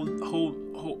 hold.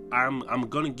 I'm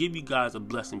going to give you guys a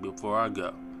blessing before I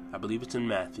go. I believe it's in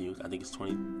Matthew. I think it's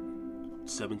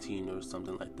 20:17 or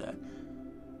something like that.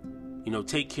 You know,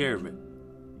 take care of it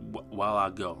while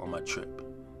I go on my trip.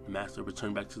 The master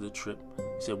returned back to the trip.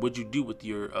 He said, "What'd you do with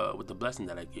with the blessing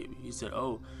that I gave you?" He said,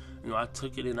 "Oh, you know, I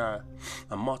took it and I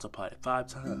multiplied it 5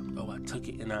 times. Oh, I took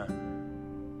it and I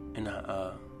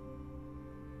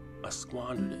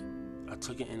squandered it. I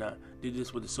took it and I did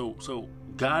this with it." So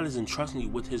God is entrusting you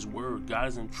with his word. God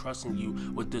is entrusting you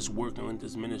with this work and with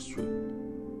this ministry.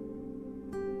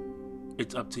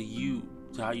 It's up to you,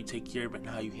 to how you take care of it and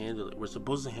how you handle it. We're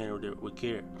supposed to handle it with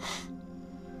care.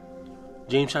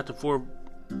 James chapter 4,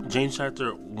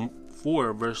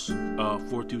 verse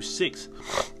 4 through 6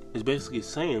 is basically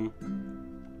saying,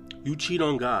 you cheat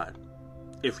on God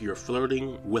if you're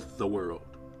flirting with the world.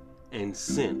 and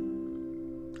sin.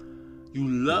 You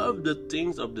love the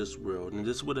things of this world, and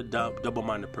this is what a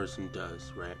double-minded person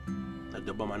does, right? A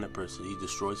double-minded person, he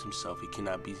destroys himself.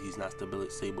 He's not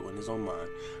stable in his own mind.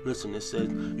 Listen, it says,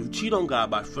 you cheat on God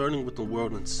by flirting with the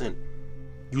world and sin.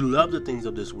 You love the things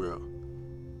of this world.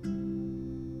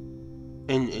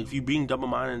 And if you're being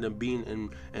double-minded and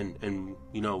being, and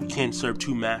you can't serve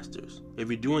two masters. If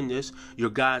you're doing this, you're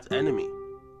God's enemy.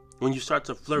 When you start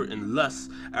to flirt and lust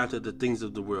after the things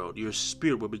of the world, your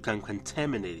spirit will become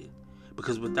contaminated.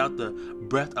 Because without the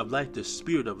breath of life, the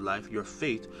spirit of life, your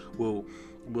faith will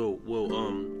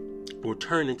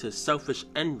turn into selfish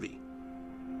envy.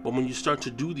 But when you start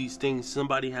to do these things,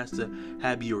 somebody has to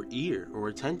have your ear or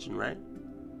attention, right?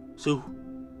 So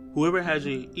whoever has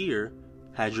your ear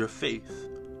has your faith.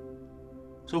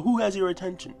 So who has your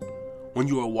attention when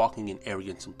you are walking in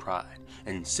arrogance and pride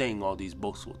and saying all these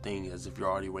boastful things as if you're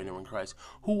already reigning in Christ?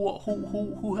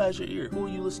 Who has your ear? Who are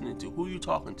you listening to? Who are you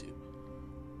talking to?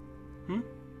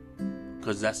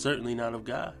 Because that's certainly not of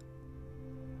God.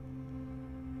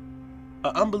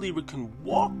 An unbeliever can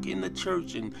walk in the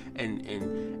church and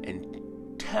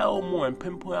tell more and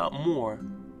pinpoint out more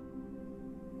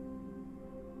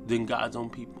than God's own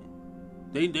people.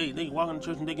 They walk in the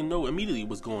church and they can know immediately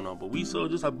what's going on, but we so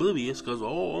just oblivious because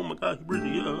oh my God,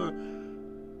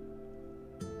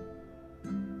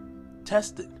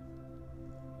 test it.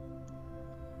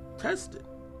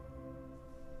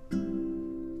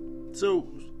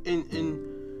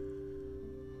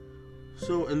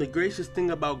 And the gracious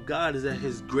thing about God is that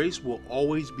His grace will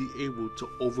always be able to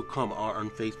overcome our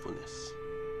unfaithfulness.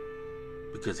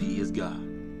 Because He is God.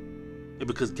 And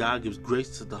because God gives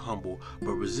grace to the humble,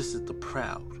 but resisteth the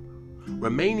proud.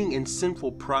 Remaining in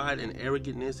sinful pride and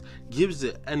arrogantness gives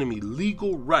the enemy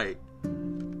legal right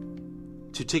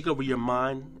to take over your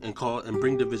mind and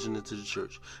bring division into the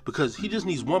church. Because he just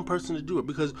needs one person to do it.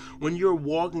 Because when you're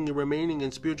walking and remaining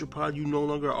in spiritual pride, you no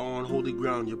longer are on holy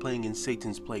ground. You're playing in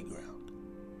Satan's playground.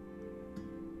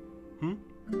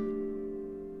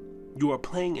 You are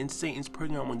playing in Satan's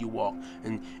playground when you walk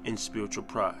in spiritual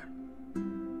pride.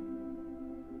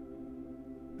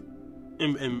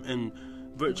 And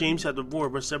James chapter 4,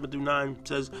 verse 7 through 9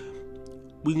 says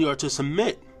we are to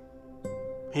submit.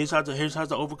 Here's how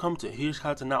to overcome it. Here's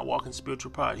how to not walk in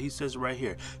spiritual pride. He says right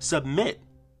here, submit.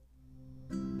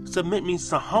 Submit means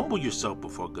to humble yourself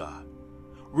before God.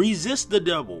 Resist the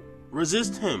devil.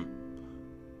 Resist him.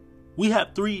 We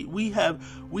have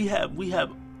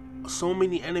so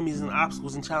many enemies and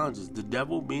obstacles and challenges. The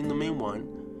devil being the main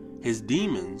one, his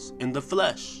demons in the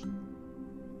flesh.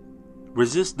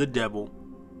 Resist the devil.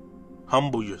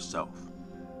 Humble yourself.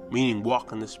 Meaning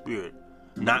walk in the spirit.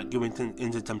 Not giving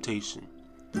into temptation.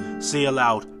 Say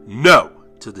aloud no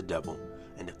to the devil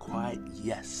and a quiet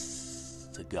yes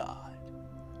to God.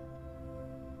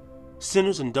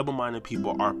 Sinners and double-minded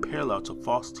people are parallel to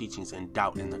false teachings and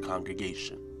doubt in the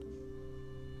congregation.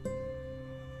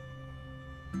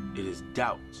 It is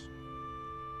doubt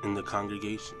in the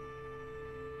congregation.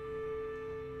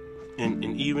 And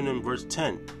even in verse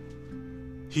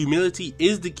 10, humility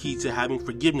is the key to having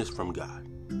forgiveness from God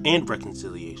and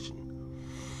reconciliation.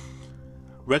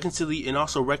 Humility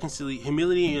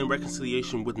and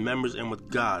reconciliation with members and with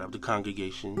God of the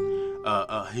congregation.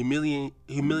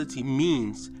 Humility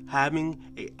means having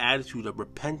an attitude of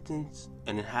repentance,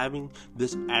 and in having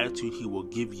this attitude, He will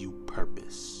give you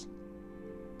purpose.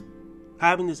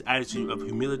 Having this attitude of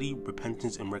humility,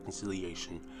 repentance, and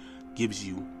reconciliation gives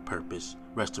you purpose,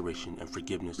 restoration, and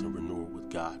forgiveness and renewal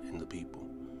with God and the people.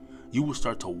 You will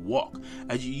start to walk.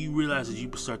 As you realize that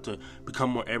you start to become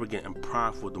more arrogant and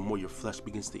prideful, the more your flesh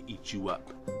begins to eat you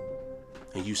up.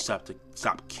 And you stop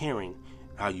caring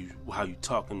how you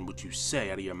talk and what you say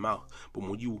out of your mouth. But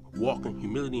when you walk in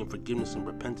humility and forgiveness and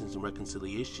repentance and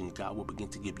reconciliation, God will begin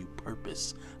to give you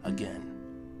purpose again.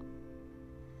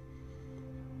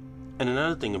 And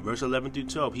another thing, in verse 11 through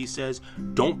 12, he says,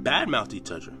 don't badmouth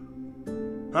each other.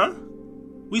 Huh?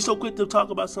 We so quick to talk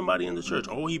about somebody in the church.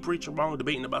 Oh, he preaching wrong,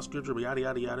 debating about scripture, yada,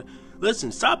 yada, yada.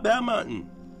 Listen, stop badmouthing.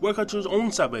 Work out your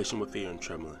own salvation with fear and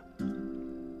trembling.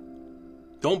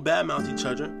 Don't badmouth each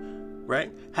other,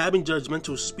 right? Having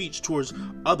judgmental speech towards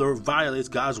others violates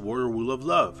God's royal rule of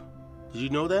love. Did you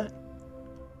know that?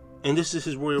 And this is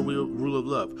His royal rule of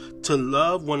love. To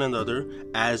love one another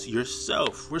as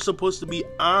yourself. We're supposed to be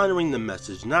honoring the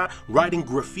message, not writing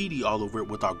graffiti all over it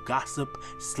with our gossip,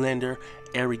 slander,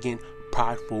 arrogant,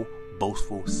 prideful,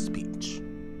 boastful speech.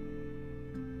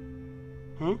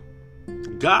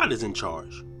 God is in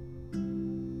charge.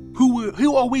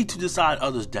 Who are we to decide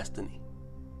others' destiny?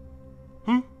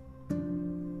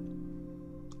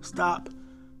 Stop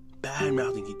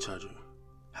bad-mouthing each other.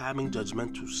 having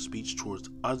judgmental speech towards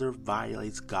others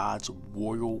violates God's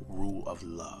royal rule of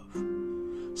love.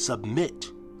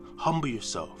 Submit. Humble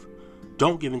yourself.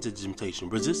 Don't give in to temptation.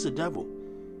 Resist the devil.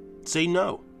 Say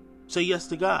no. Say yes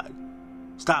to God.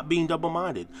 Stop being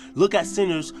double-minded. Look at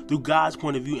sinners through God's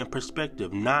point of view and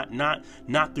perspective, not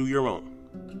through your own.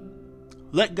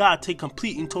 Let God take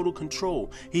complete and total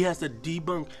control. He has to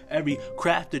debunk every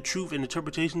crafted truth and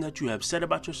interpretation that you have said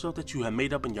about yourself, that you have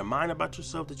made up in your mind about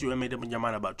yourself, that you have made up in your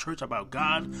mind about church, about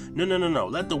God. No.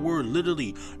 Let the word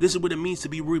literally, this is what it means to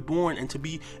be reborn and to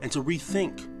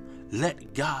rethink.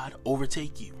 Let God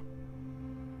overtake you.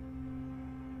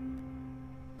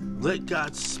 Let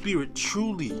God's Spirit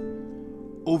truly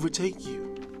overtake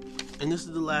you. And this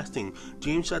is the last thing.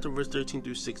 James chapter verse 13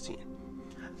 through 16.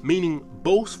 Meaning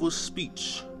boastful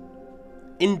speech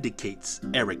indicates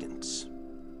arrogance.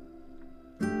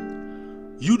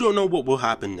 You don't know what will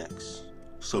happen next,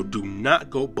 so do not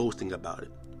go boasting about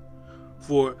it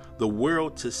for the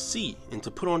world to see and to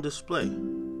put on display.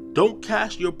 Don't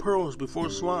cast your pearls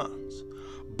before swines.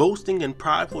 Boasting and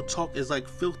prideful talk is like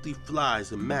filthy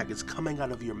flies and maggots coming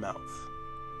out of your mouth.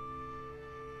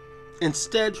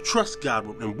 Instead, trust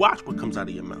God and watch what comes out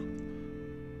of your mouth.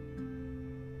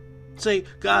 Say,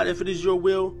 God, if it is your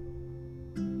will,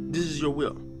 this is your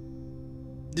will.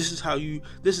 This is how you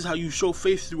show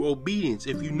faith through obedience.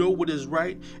 If you know what is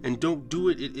right and don't do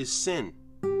it, it is sin.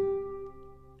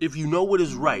 If you know what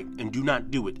is right and do not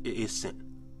do it, it is sin.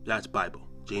 That's Bible.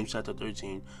 James chapter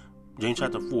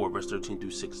 4, verse 13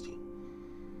 through 16.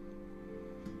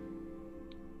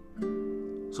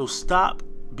 So stop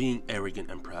being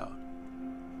arrogant and proud.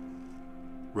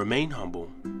 Remain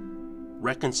humble.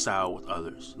 Reconcile with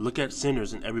others. Look at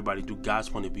sinners and everybody through God's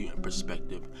point of view and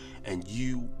perspective, and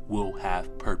you will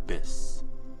have purpose.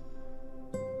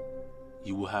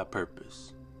 You will have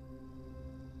purpose.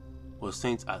 Well,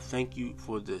 saints, I thank you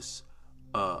for this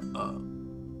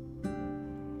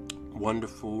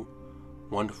wonderful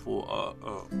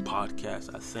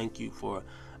podcast. I thank you for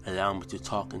allowing me to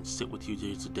talk and sit with you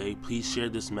here today. Please share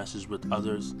this message with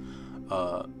others.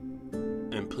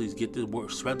 And please get the word,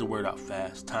 spread the word out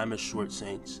fast. Time is short,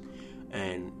 saints,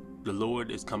 and the Lord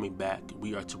is coming back.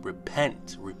 We are to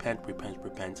repent,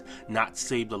 not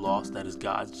save the lost. That is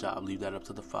God's job. Leave that up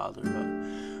to the Father.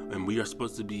 And we are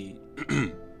supposed to be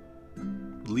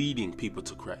leading people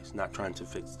to Christ, not trying to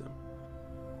fix them.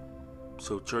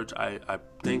 So, church, I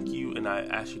thank you, and I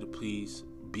ask you to please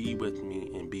be with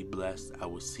me and be blessed. I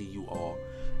will see you all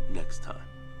next time.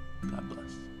 God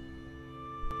bless.